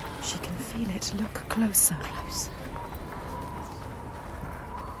 Just look closer. Closer.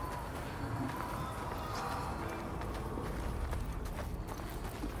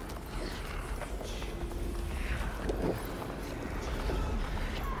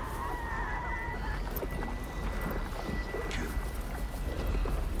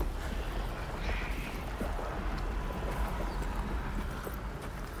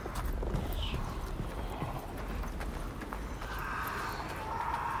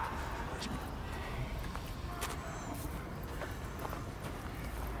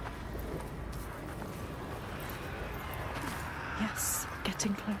 Yes,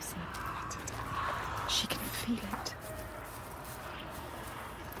 getting closer. She can feel it.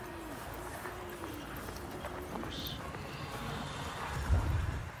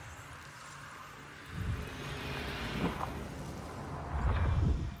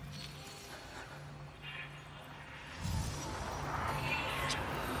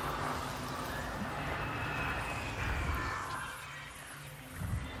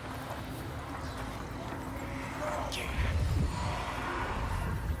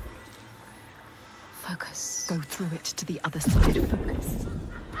 Focus. Go through it to the other side. Focus.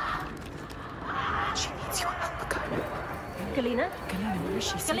 She needs your help. Go. Galena? Galena, where is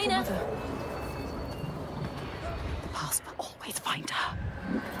she? Save your Galena? mother. The past will always find her.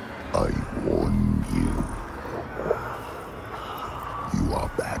 I warn you. You are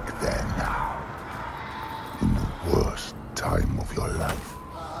back there now. In the worst time of your life.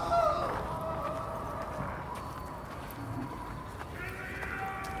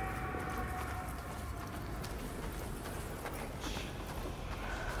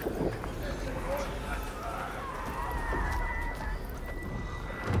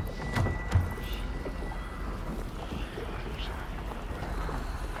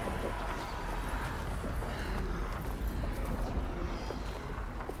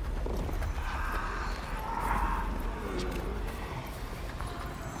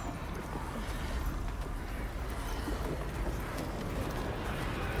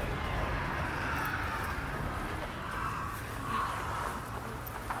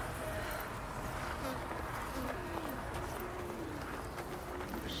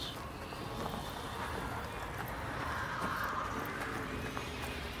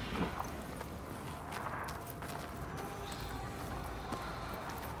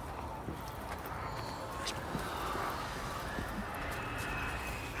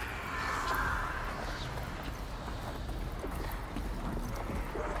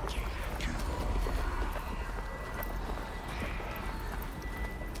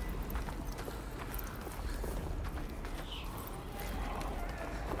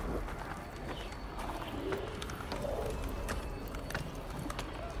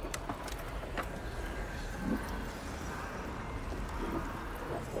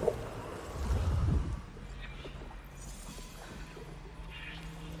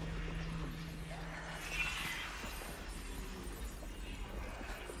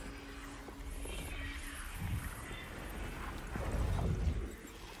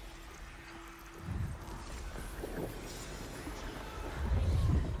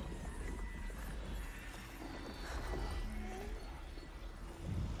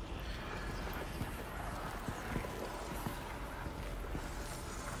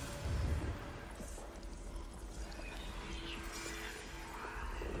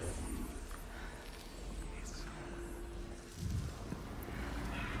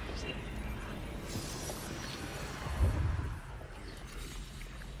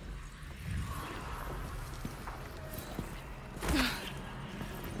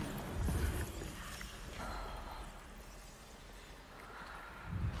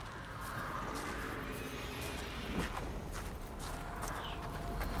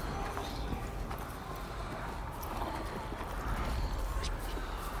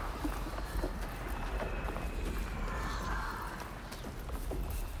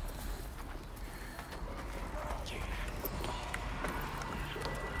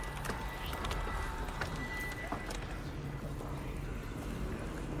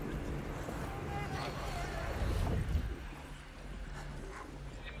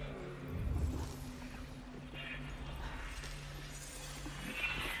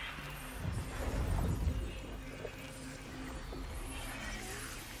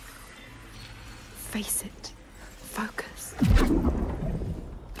 Face it. Focus.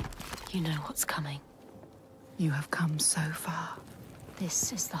 You know what's coming. You have come so far.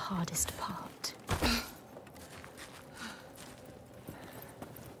 This is the hardest part.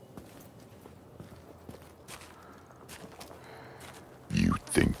 You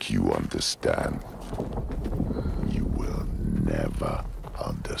think you understand. You will never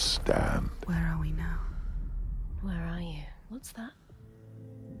understand. understand. Where are we now? Where are you? What's that?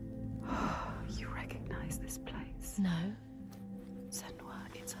 You recognize this place? No. Senua,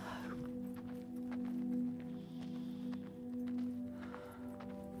 it's home.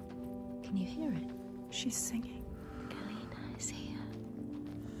 Can you hear it? She's singing. Galena is here.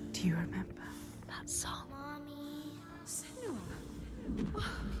 Do you remember? That song. Mommy. Senua.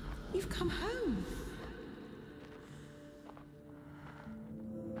 Oh, you've come home.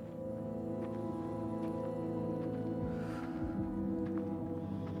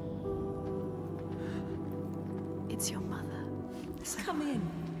 It's your mother. Come in.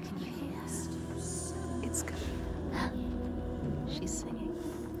 Can you hear us? It's good. She's singing.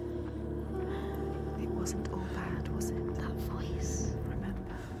 It wasn't all bad, was it? That voice.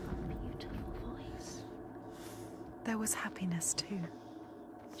 Remember? Beautiful voice. There was happiness too.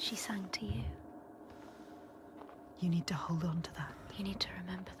 She sang to you. You need to hold on to that. You need to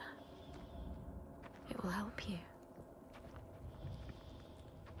remember that. It will help you.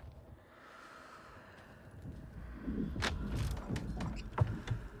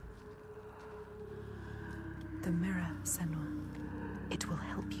 The mirror, Senua. It will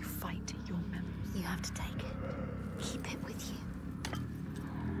help you fight your memories. You have to take it. Keep it with you.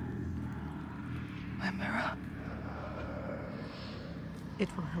 My mirror. It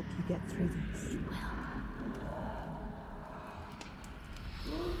will help you get through this. It will.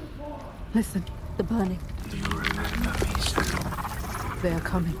 Listen, The burning. Do you remember me, Senua? they are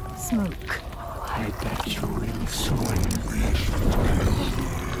coming. Smoke. I bet you really saw it.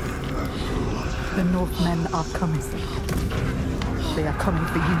 The Northmen are coming. They are coming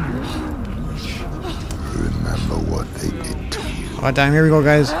for you. Remember what they did to you. Oh damn, here we go,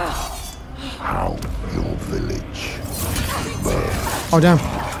 guys. How your village burned. Oh damn.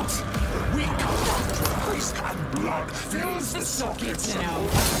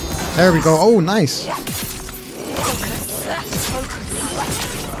 There we go. Oh, nice.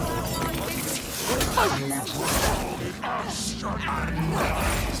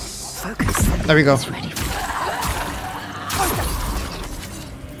 There we go.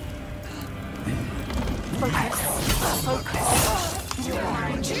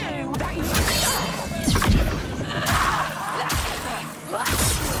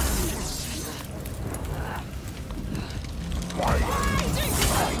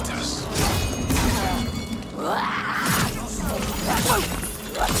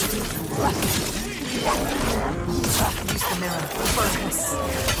 Use the mirror. Focus.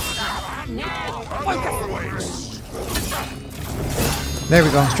 There we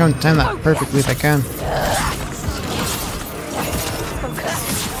go. I was trying to time that perfectly if I can.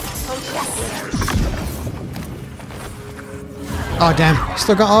 Oh damn.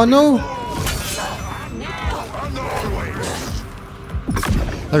 Still got. Oh no.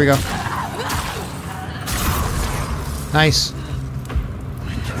 There we go. Nice.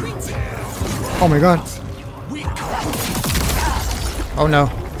 Oh my god. Oh no.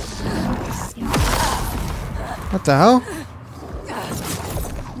 What the hell?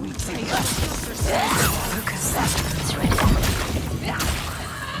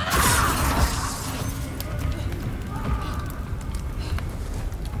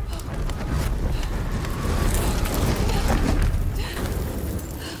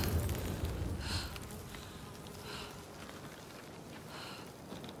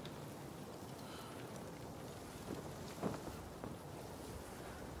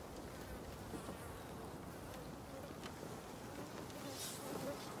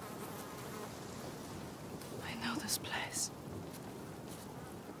 I know this place.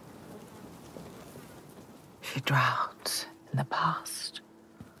 She drowns in the past.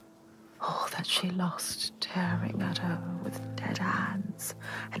 All that she lost, tearing at her with dead hands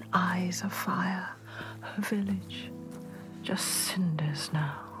and eyes of fire. Her village, just cinders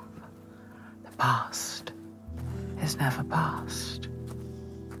now. The past is never past.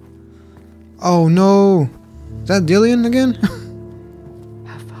 Oh no. Is that Dillian again?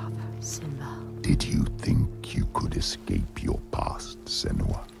 Her father, Simba. Did you think you could escape your past,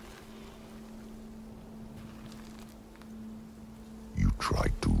 Senua? You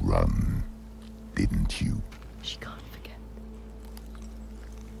tried to run, didn't you? She can't forget.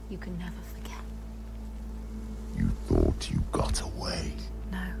 You can never forget. You thought you got away.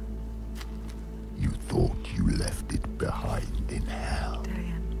 no, You thought you left it behind in hell.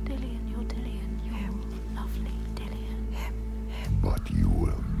 Dillian. Dillian, you're Dillian. You're lovely Dillian. But you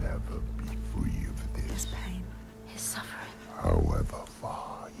will never be free of His this. pain. His suffering. However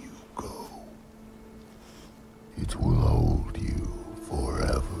far you go, it will hold you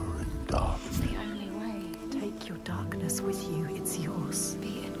forever in darkness. The only way. Take your darkness with you. It's yours.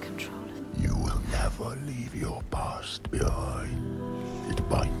 Be Never leave your past behind. It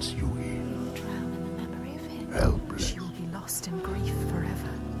binds you in. Drown in the memory of him. Hellblade. She will be lost in grief forever.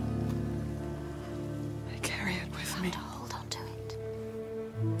 I carry it with How me. to hold on to it.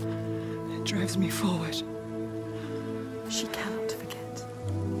 It drives me forward. She cannot forget.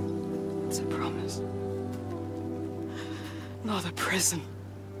 It's a promise. Not a prison.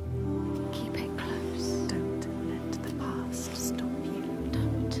 Keep it close. Don't let the past stop you.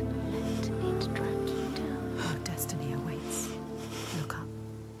 Don't let it drag you down. Your destiny awaits. Look up.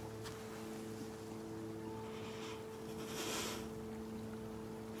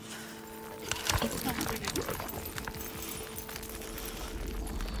 It's not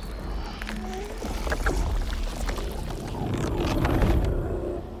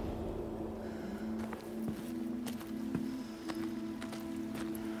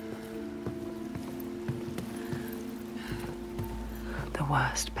The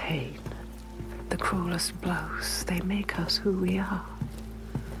worst pain, the cruelest blows, they make us who we are.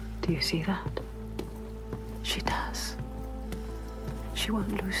 Do you see that? She does. She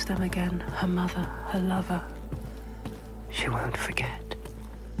won't lose them again, her mother, her lover. She won't forget.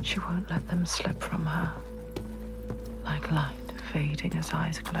 She won't let them slip from her. Like light fading as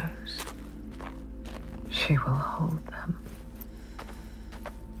eyes close. She will hold them.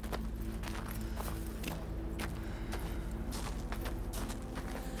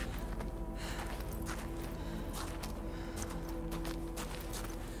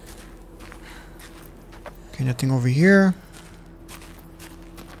 Okay, nothing over here.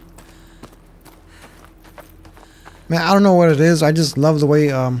 Man, I don't know what it is. I just love the way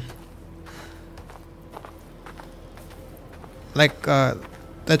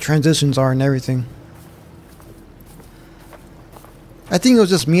the transitions are and everything. I think it was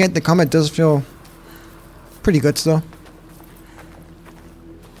just me. The combat does feel pretty good still.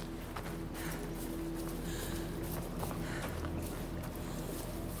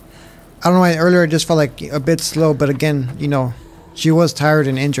 I don't know why earlier it just felt like a bit slow, but again, you know, she was tired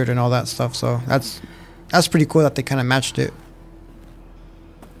and injured and all that stuff, so that's pretty cool that they kind of matched it.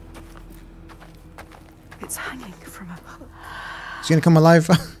 It's hanging from a hook. She's gonna come alive.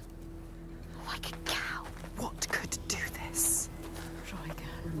 like a cow. What could do this? Try again.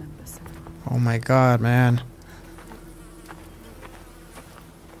 Remember, Senua. Oh my god, man.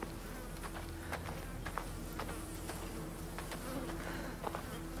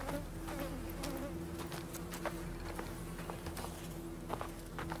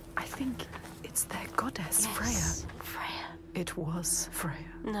 I think it's their goddess, Yes, Freya. It was Freya.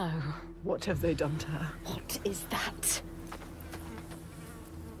 No. What have they done to her? What is that?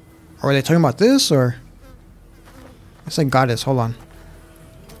 Or are they talking about this, or? It's like goddess, hold on.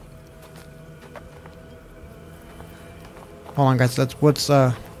 Hold on, guys, what's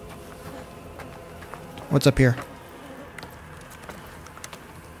up here?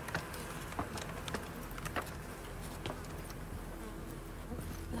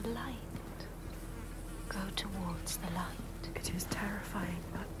 The light. Go towards the light. It is terrifying,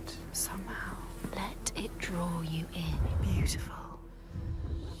 but somehow Let it draw you in. beautiful.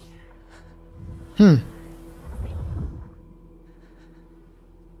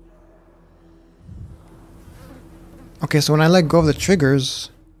 Okay, so when I let go of the triggers,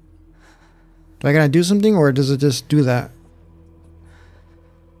 do I gotta do something, or does it just do that?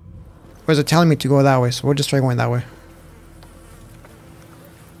 Or is it telling me to go that way? So we'll just try going that way.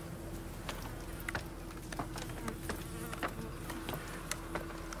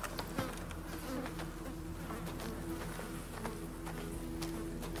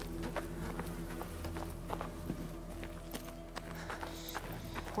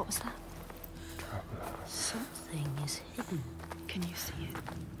 What was that? Something is hidden. Can you see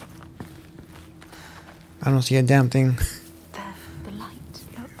it? I don't see a damn thing. There, the light.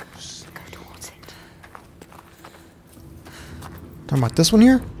 Look. Go towards it. Talking about this one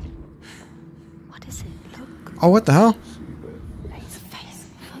here? What is it? Look. Oh, what the hell? Face.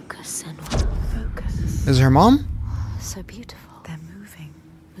 Focus, Senua. Focus. Is it her mom? So beautiful. They're moving.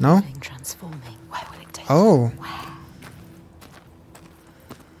 No? Moving, transforming. Where will it take you? Oh. Where?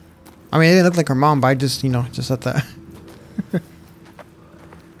 I mean, it didn't look like her mom, but I just, you know, just let that.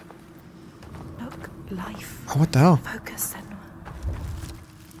 Look, life. Oh, what the hell? Focus, Senua.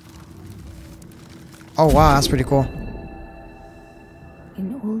 Oh, wow, that's pretty cool.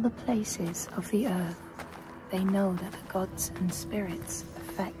 In all the places of the earth, they know that the gods and spirits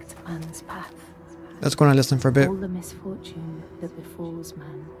affect man's path. Let's go and listen for a bit. All the misfortune that befalls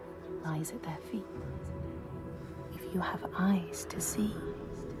man lies at their feet. If you have eyes to see,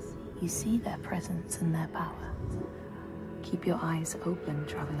 you see their presence and their power. Keep your eyes open,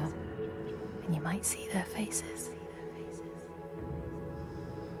 traveler. and you might see their faces.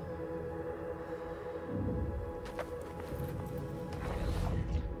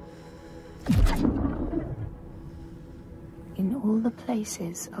 In all the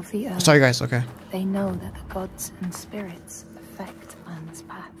places of the earth, Sorry guys, okay. they know that the gods and spirits affect man's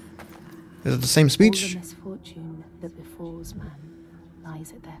path. Is it the same All speech? the misfortune that befalls man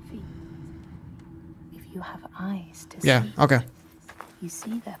lies at their feet. If you have eyes to Yeah, see, okay. you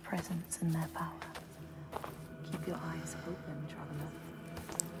see their presence and their power. Keep your eyes open, traveler.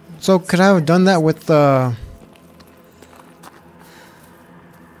 So could I have done that with I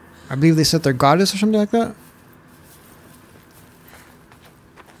believe they said their goddess or something like that?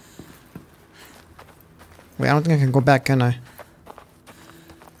 Wait, I don't think I can go back, can I?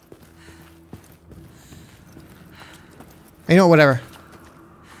 You know, whatever.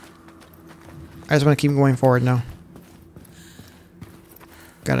 I just want to keep going forward now.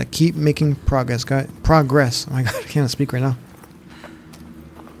 Gotta keep making progress. Progress. Oh my god, I can't speak right now.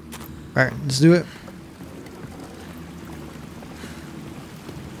 Alright, let's do it.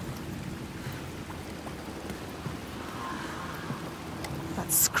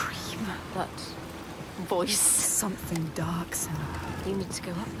 That scream, that voice. Something dark, Senua. You need to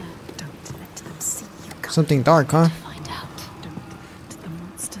go up there. Don't let them see you come. Something dark, huh? Find out. Don't let the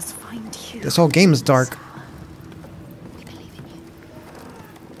monsters find you. This whole game is dark. We believe in you.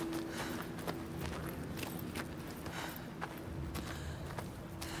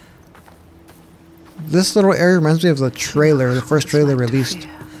 This little area reminds me of the trailer, the first trailer released.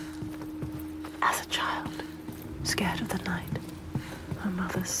 As a child, scared of the night, her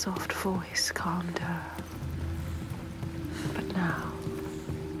mother's soft voice calmed her. But now,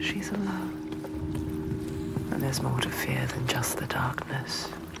 she's alone. And there's more to fear than just the darkness.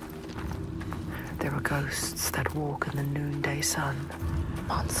 There are ghosts that walk in the noonday sun,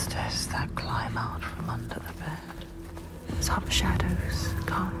 monsters that climb out from under the bed. Some shadows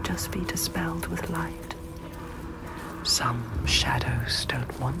can't just be dispelled with light. Some shadows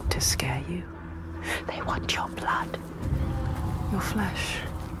don't want to scare you. They want your blood, your flesh,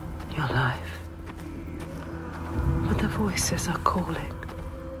 your life. But the voices are calling.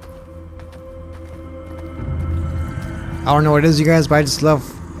 I don't know what it is, you guys, but I just love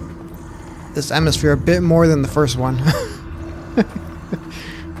this atmosphere a bit more than the first one.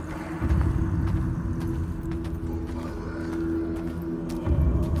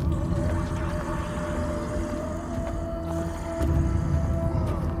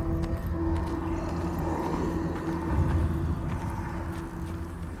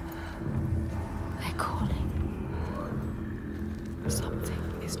 They're calling.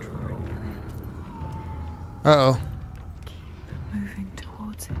 Something is drawing you in. Uh-oh. Moving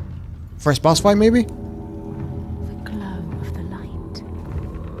towards it. First boss fight, maybe? The glow of the light.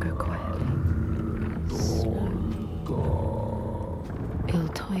 Go quietly. Il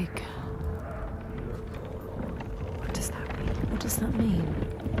Toiga. What does that mean? What does that mean?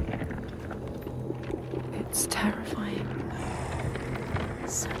 It's terrifying.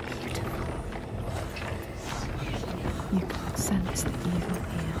 So beautiful. You can sense the evil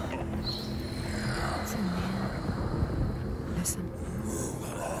here. So near. Listen.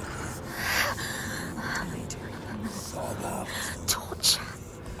 Torture.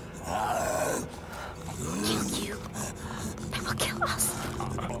 Kill you. They will kill us.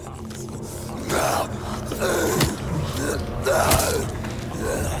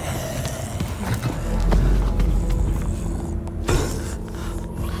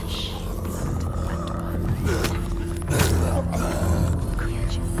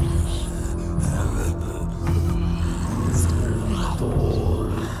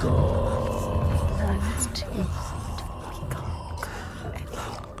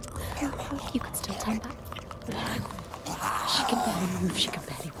 You can still turn back. She can barely move, she can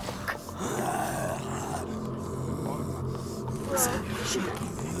barely walk. Stop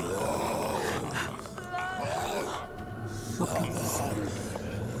shaking. What can you see?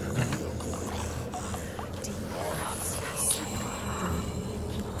 Deep breaths.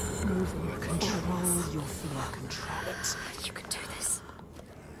 Keep moving. Control your fear. Control it. You can do this.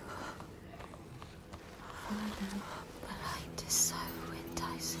 The light is so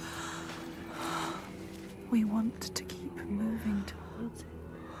enticing. We want to keep moving towards it.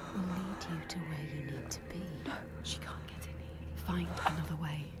 We'll lead you to where you need to be. No, she can't get in here. Find another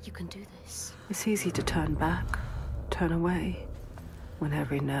way. You can do this. It's easy to turn back, turn away, when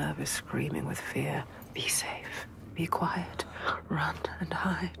every nerve is screaming with fear. Be safe, be quiet, run and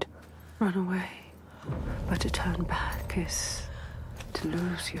hide, run away. But to turn back is to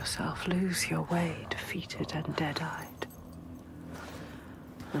lose yourself, lose your way, defeated and dead-eyed.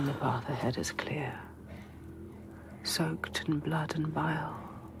 And the path ahead is clear. Soaked in blood and bile,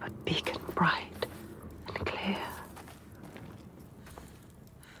 but beacon bright and clear.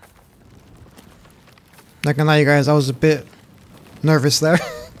 Not gonna lie, you guys, I was a bit nervous there.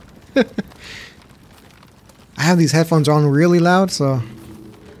 I have these headphones on really loud, so...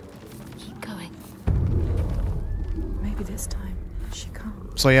 Keep going. Maybe this time she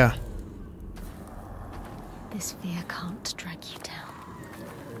can't. So yeah. This fear can't drag you down.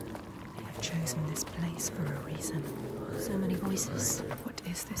 I've chosen this place for a reason. So many voices. What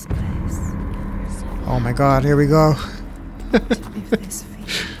is this place? Oh my god, here we go. If this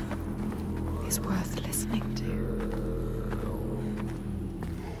fear is worth listening to.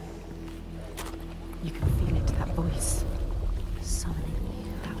 You can feel it, that voice. Summoning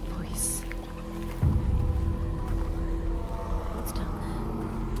you. That voice. What's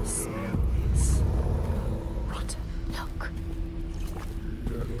down The smell is rotten. there? Look.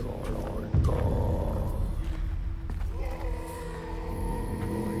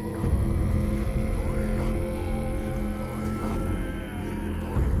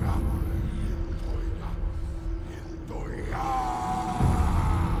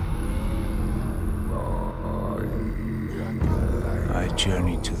 I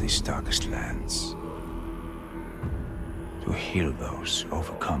journeyed to these darkest lands to heal those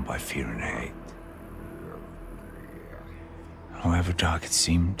overcome by fear and hate. However dark it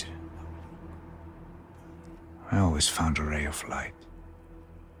seemed, I always found a ray of light.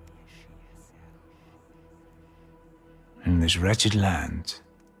 In this wretched land,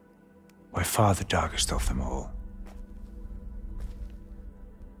 by far the darkest of them all,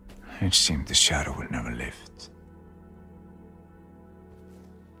 it seemed the shadow would never lift.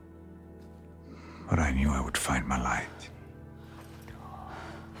 But I knew I would find my light.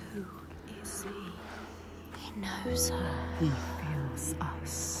 Who is he? He knows her. He feels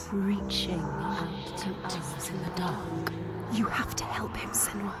us. Reaching out to us in the dark. You have to help him,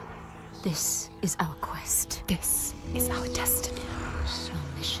 Senua. This is our quest. This is our destiny. Our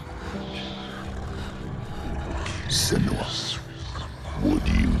mission. Senua, would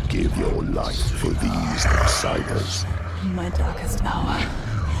you give your life for these outsiders? In my darkest hour,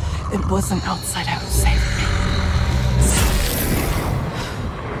 it was an outsider who saved me.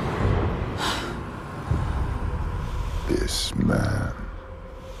 This man,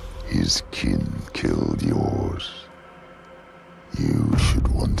 his kin killed yours. You should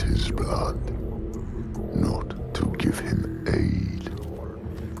want his blood, not to give him aid.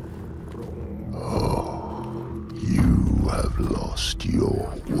 Oh, you have lost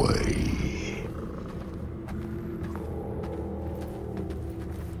your way.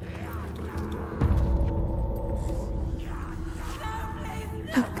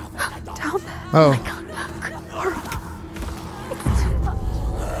 Down there. Oh.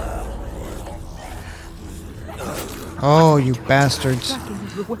 Oh, you bastards.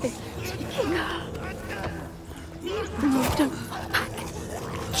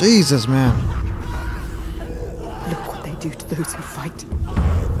 Jesus, man. Look what they do to those who fight.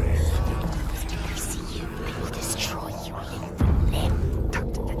 If they see you, they will destroy you limb from limb.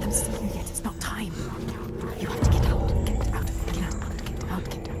 Don't let them see you yet. It's not time. You have to get out. Get out. Get out. Get out.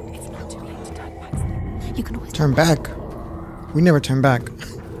 Get out. It's not too late to turn back. You can always Turn back. We never turn back.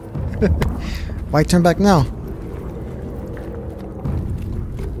 Why turn back now?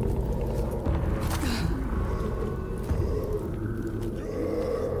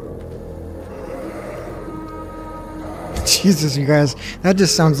 Jesus, you guys. That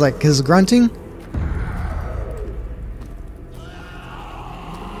just sounds like his grunting.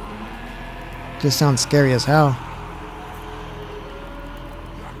 Just sounds scary as hell.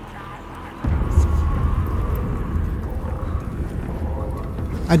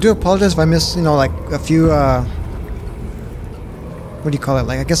 I do apologize if I missed, like a few, what do you call it?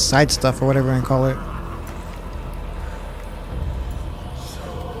 Like, I guess side stuff or whatever you want to call it.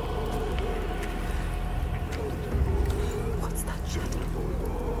 What's that shadow?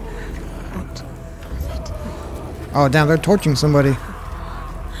 What is it? Oh, damn, they're torching somebody.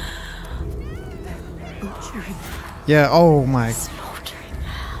 Butchering. Yeah, oh my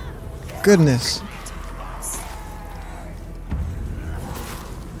goodness.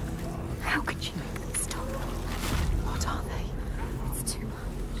 How could you make them stop? What are they? It's too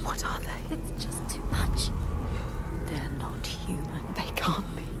much. What are they? It's just too much. They're not human. They can't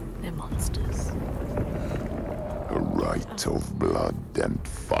be. They're monsters. A rite of blood and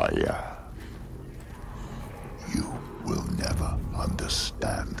fire. You will never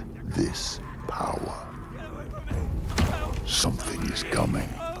understand this power. Something is coming.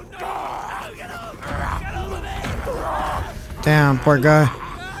 Damn, poor guy.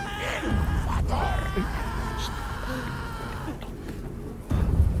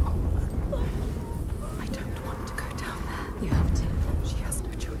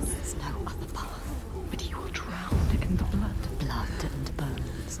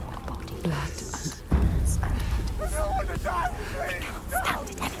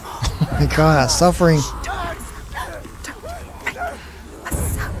 god, that suffering.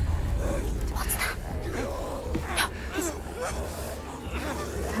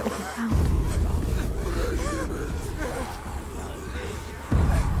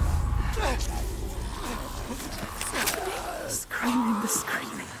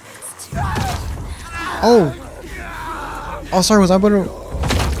 Oh! Oh, sorry, was I about to...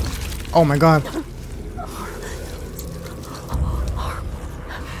 Oh my god.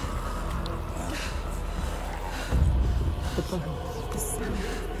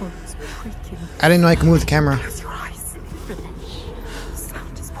 I didn't know I could move the camera.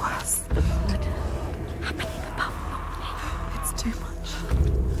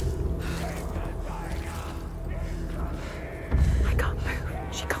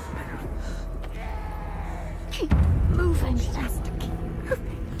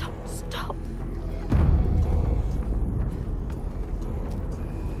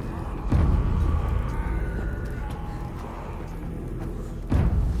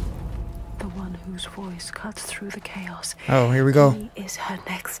 Voice cuts through the chaos. Oh, here we go. He is her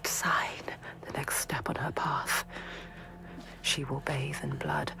next sign, the next step on her path. She will bathe in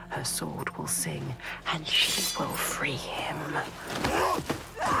blood, her sword will sing, and she will free him.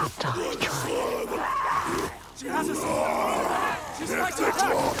 He'll die trying. She has a sword. She's fighting back.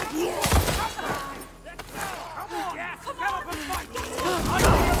 Get up and fight.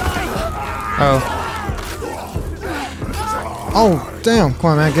 Oh. Oh, damn.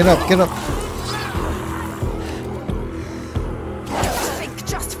 Come on, man. Get up. Get up.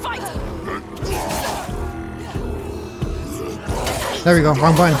 There we go,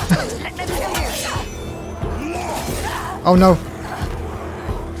 wrong button. Oh no.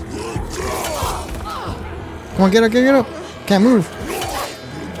 Come on, get up, get up. Can't move.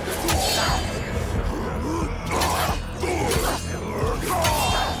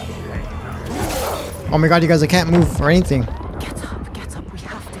 Oh my god, you guys, I can't move or anything. Get up, we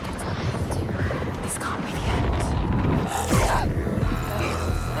have to get up. This can't be the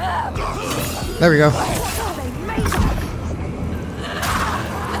end. There we go.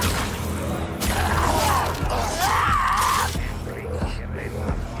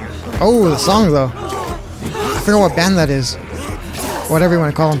 Oh, the song though. I forgot what band that is. Whatever you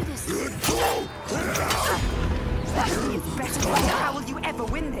want to call them. How will you ever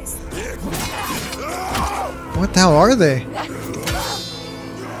win this? What the hell are they? They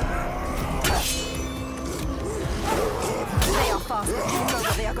are fast. You know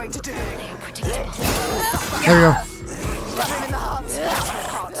what they are going to do. They are predictable. There we go. Run him in the heart.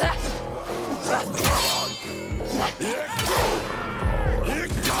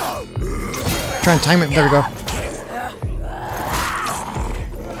 Try and time it. There we go.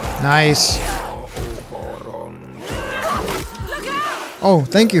 Nice. Oh,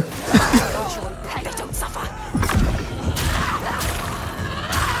 thank you.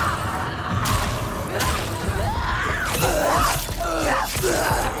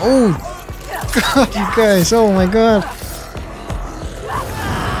 Oh, God, you guys. Oh my God.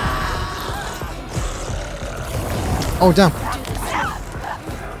 Oh, damn.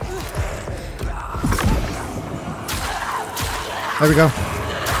 There we go.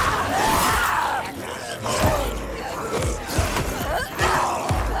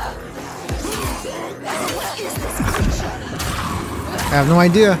 I have no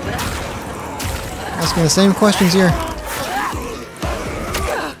idea. Asking the same questions here.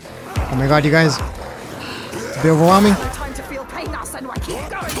 Oh my god, you guys. It's a bit overwhelming. Time to feel pain now, Senua. Keep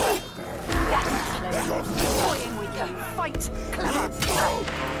going. Fight. Clever.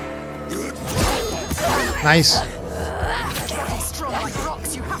 Nice. Strong like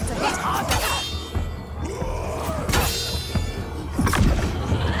rocks, you have to hit harder.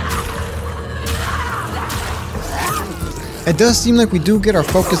 It does seem like we do get our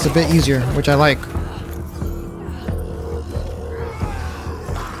focus a bit easier, which I like.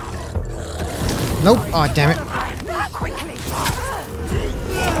 Nope. Oh, damn it.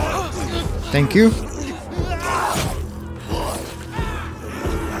 Thank you.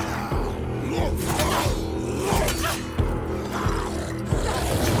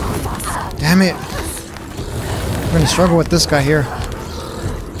 Damn it. I'm gonna struggle with this guy here.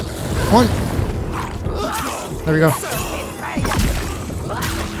 Come on. There we go.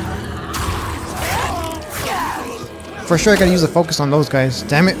 For sure I gotta use the focus on those guys.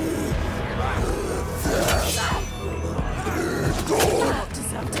 Damn it.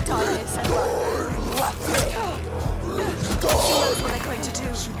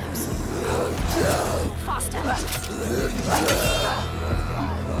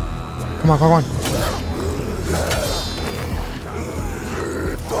 Come on, come on.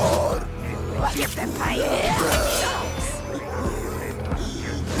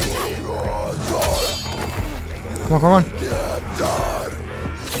 Come on, come on.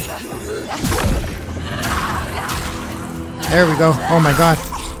 There we go. Oh my god.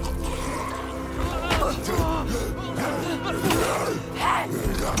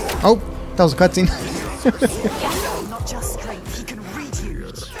 Oh, that was a cutscene. Not just strength, he can read you.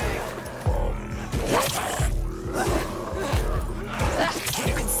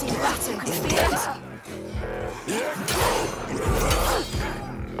 You can see that in his face.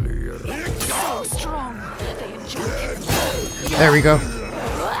 So strong. They enjoy it. There we go.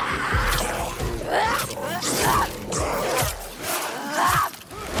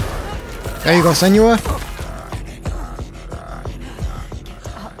 There you go, Senua.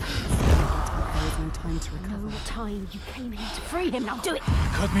 No time. You came here to free him. Now do it.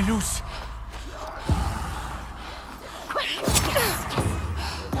 Cut me loose.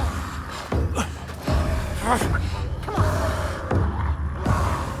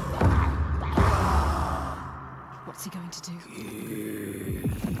 What's he going to do?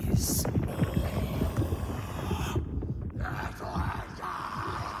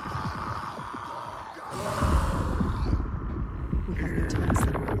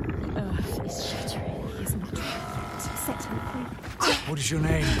 Earth is shattering. He is not right. Set him free. What is your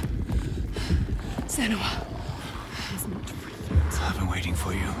name? Senua. He's not free. I've been waiting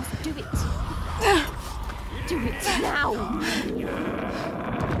for you. Do it. Do it now.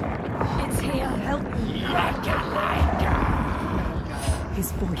 It's here. Help me.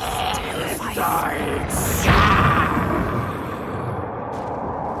 His voice terrifies.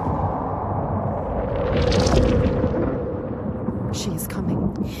 She is coming.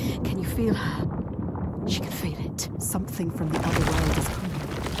 Can you feel her? She can feel it. Something from the other world is coming.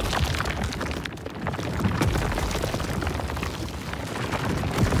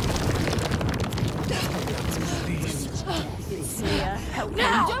 It's here. Help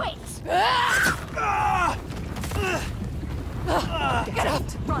now. Do it. Get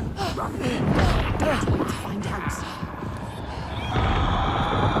out. Run. Run. Don't wait to find out.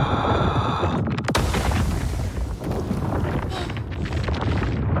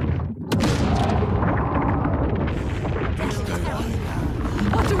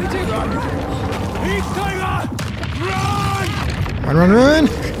 What do we do? Run, run, run!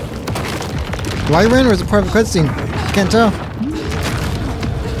 Do I run or is it part of a cutscene? Can't tell. I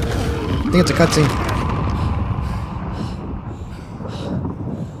think it's a cutscene.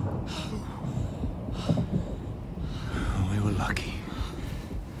 We were lucky.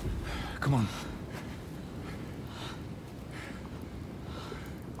 Come on.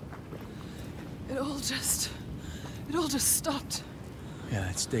 It all just stopped. Yeah,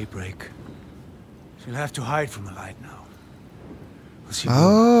 it's daybreak. You'll have to hide from the light now. We'll see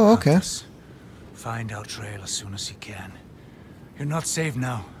Oh, where okay. us. Find our trail as soon as you can. You're not safe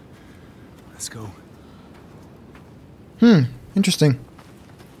now. Let's go. Interesting.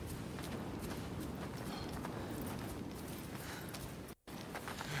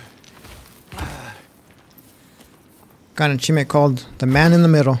 Got an achievement called The Man in the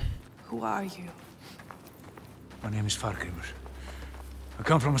Middle. Who are you? My name is Fargrimur. I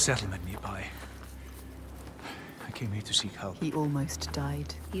come from a settlement nearby. I came here to seek help. He almost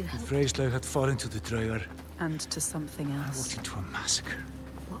died. You The helped. Freyslaug had fallen to the Draugar. And to something I else. walked into a massacre,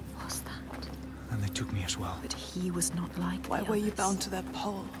 What was that? and they took me as well. But he was not like Why the were you others. bound to that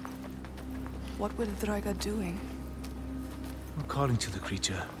pole? What were the Draugar doing? I'm calling to the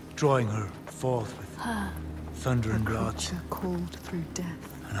creature, drawing her forth with thunder and blood, Creature called through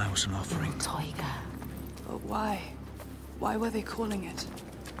death. and I was an offering. Tiger. But why? Why were they calling it?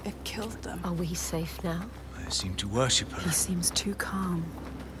 It killed them. Are we safe now? I seem to worship He her. seems too calm.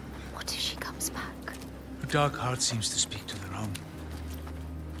 What if she comes back? Her dark heart seems to speak to their own.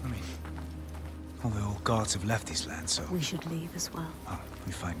 I mean, all the old gods have left these lands, so We should leave as well.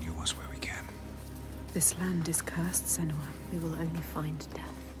 we find new ones where we can. This land is cursed, Senua. We will only find death.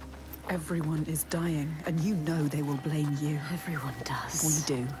 Everyone is dying, and you know they will blame you. Everyone does.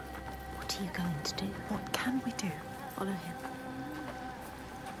 We do. What are you going to do? What can we do? Follow him.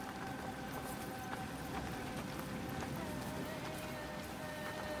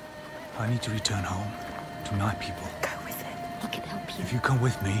 I need to return home to my people. Go with him. I can help you. If you come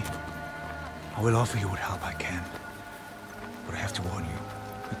with me, I will offer you what help I can. But I have to warn you,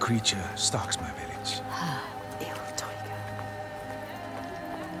 the creature stalks my village. Ill Tiger.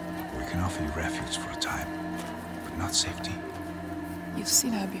 We can offer you refuge for a time, but not safety. You've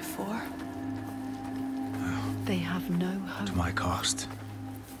seen her before. They have no To hope. my cost.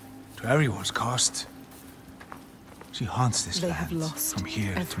 To everyone's cost. She haunts this They land have lost from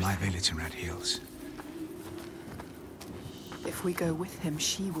here to my everything. village in Red Hills. If we go with him,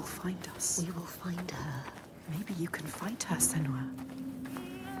 she will find us. We will find her. Maybe you can fight her, Senua.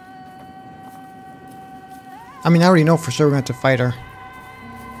 I mean, I already know for sure we're going to have to fight her.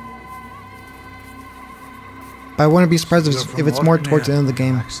 But I wouldn't be surprised if it's more towards the end of the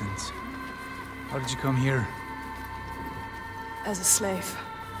game. Accents. How did you come here? As a slave.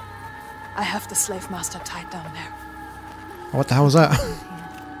 I have the slave master tied down there. What the hell was that?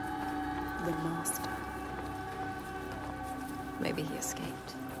 The master. Maybe he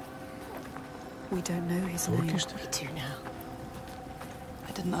escaped. We don't know his name. We do now.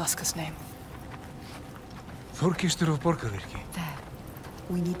 I didn't ask his name. Þorkistur of Borgarvirki. There.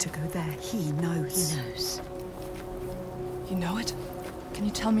 We need to go there. He knows. He knows. You know it? Can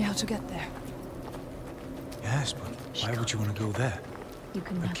you tell me how to get there? Yes, but why would you want to go there? You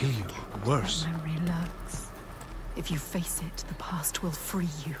can I'd kill you. Worse. That memory lurks. If you face it, the past will free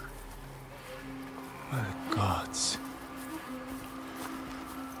you. By the gods.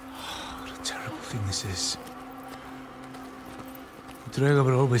 What a terrible thing this is. The Drauga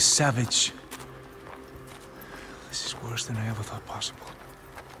were always savage. This is worse than I ever thought possible.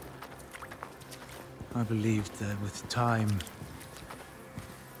 I believed that with time,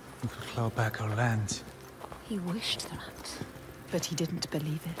 we could claw back our land. He wished that. But he didn't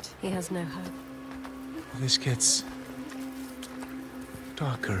believe it. He has no hope. This gets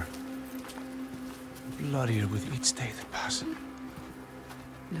darker, bloodier with each day that passes.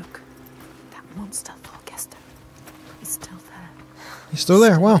 Look, that monster, Thorgester, is still there. He's still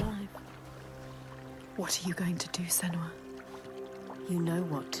there, wow. What are you going to do, Senua? You know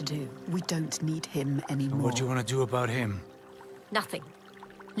what to do. We don't need him anymore. What do you want to do about him? Nothing.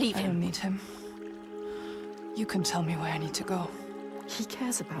 Leave I him. don't need him. You can tell me where I need to go. He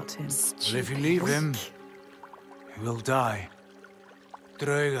cares about him. Well, if you leave him, he will die.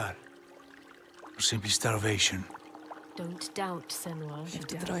 Draugar. Or simply starvation. Don't doubt Senua. If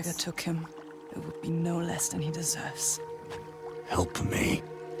the Drauga took him, it would be no less than he deserves. Help me.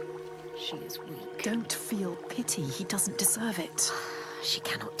 She is weak. Don't feel pity. He doesn't deserve it. She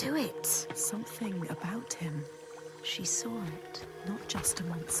cannot do it. Something about him. She saw it. Not just a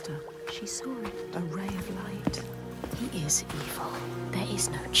monster. She saw it. A ray of light. He is evil. There is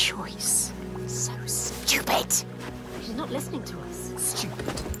no choice. So stupid. She's not listening to us.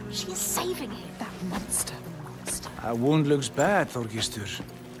 Stupid. She is saving him. That monster. That wound looks bad, Thorgistur.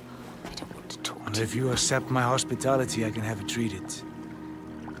 I don't want to talk And to if you accept my hospitality, I can have it treated.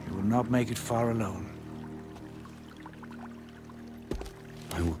 You will not make it far alone.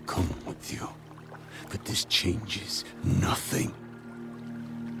 I will come with you. But this changes nothing.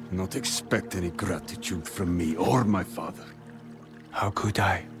 Not expect any gratitude from me or my father. How could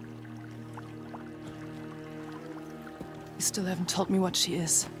I? You still haven't told me what she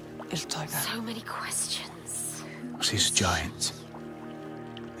is. Iltauga. So many questions. She's a giant.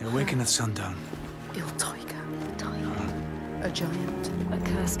 They awaken at sundown. Iltauga. Time. A giant. A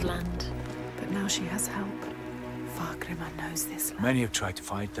cursed land. But now she has help. Fargrimr knows this land. Many have tried to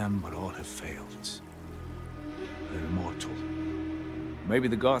fight them, but all have failed. They're immortal. Maybe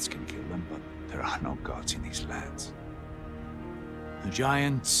the gods can kill them, but there are no gods in these lands. The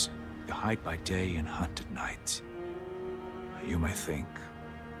giants, they hide by day and hunt at night. You may think,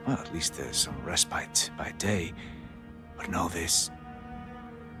 well, at least there's some respite by day. But know this,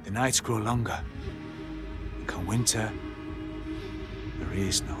 the nights grow longer. And come winter, there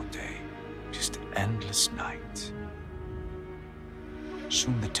is no day, just endless night.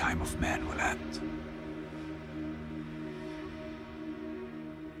 Soon the time of man will end.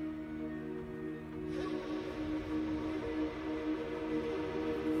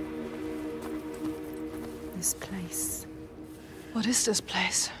 This place. What is this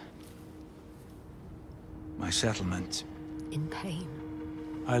place? My settlement. In pain.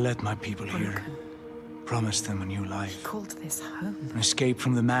 I led my people here. Broken. Promised them a new life. Called this home. An escape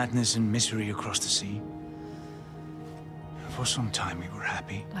from the madness and misery across the sea. For some time we were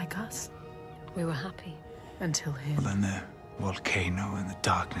happy. Like us. We were happy. Until him. But then the volcano and the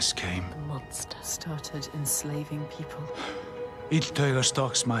darkness came. The monster. Started enslaving people. Iltauga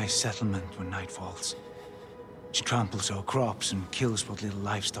stalks my settlement when night falls. She tramples our crops and kills what little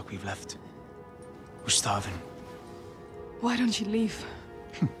livestock we've left. We're starving. Why don't you leave?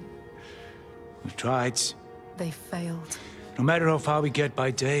 We've tried. They failed. No matter how far we get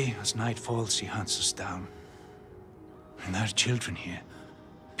by day, as night falls, she hunts us down. And there are children here.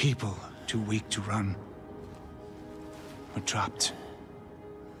 People too weak to run. We're trapped.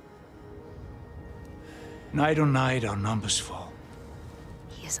 Night on night, our numbers fall.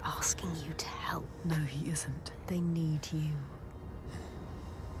 He is asking you to help. No, he isn't. They need you.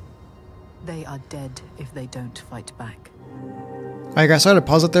 They are dead if they don't fight back. Alright guys, sorry to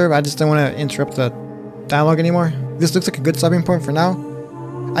pause it there, but I just didn't want to interrupt the dialogue anymore. This looks like a good stopping point for now.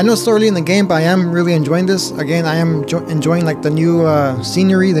 I know it's still early in the game, but I am really enjoying this. Again, I am enjoying like the new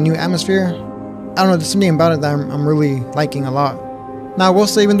scenery, the new atmosphere. I don't know, there's something about it that I'm really liking a lot. Now I will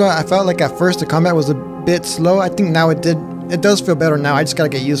say, even though I felt like at first the combat was a bit slow, I think now it does feel better now. I just gotta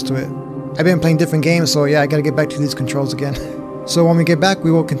get used to it. I've been playing different games, so yeah, I gotta get back to these controls again. So when we get back,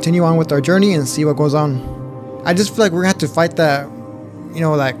 we will continue on with our journey and see what goes on. I just feel like we're gonna have to fight that, you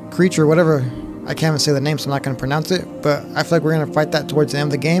know, that creature, whatever. I can't even say the name, so I'm not gonna pronounce it, but I feel like we're gonna fight that towards the end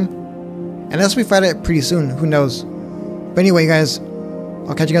of the game. Unless we fight it pretty soon, who knows. But anyway guys,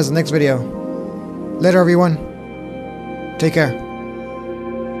 I'll catch you guys in the next video. Later everyone. Take care.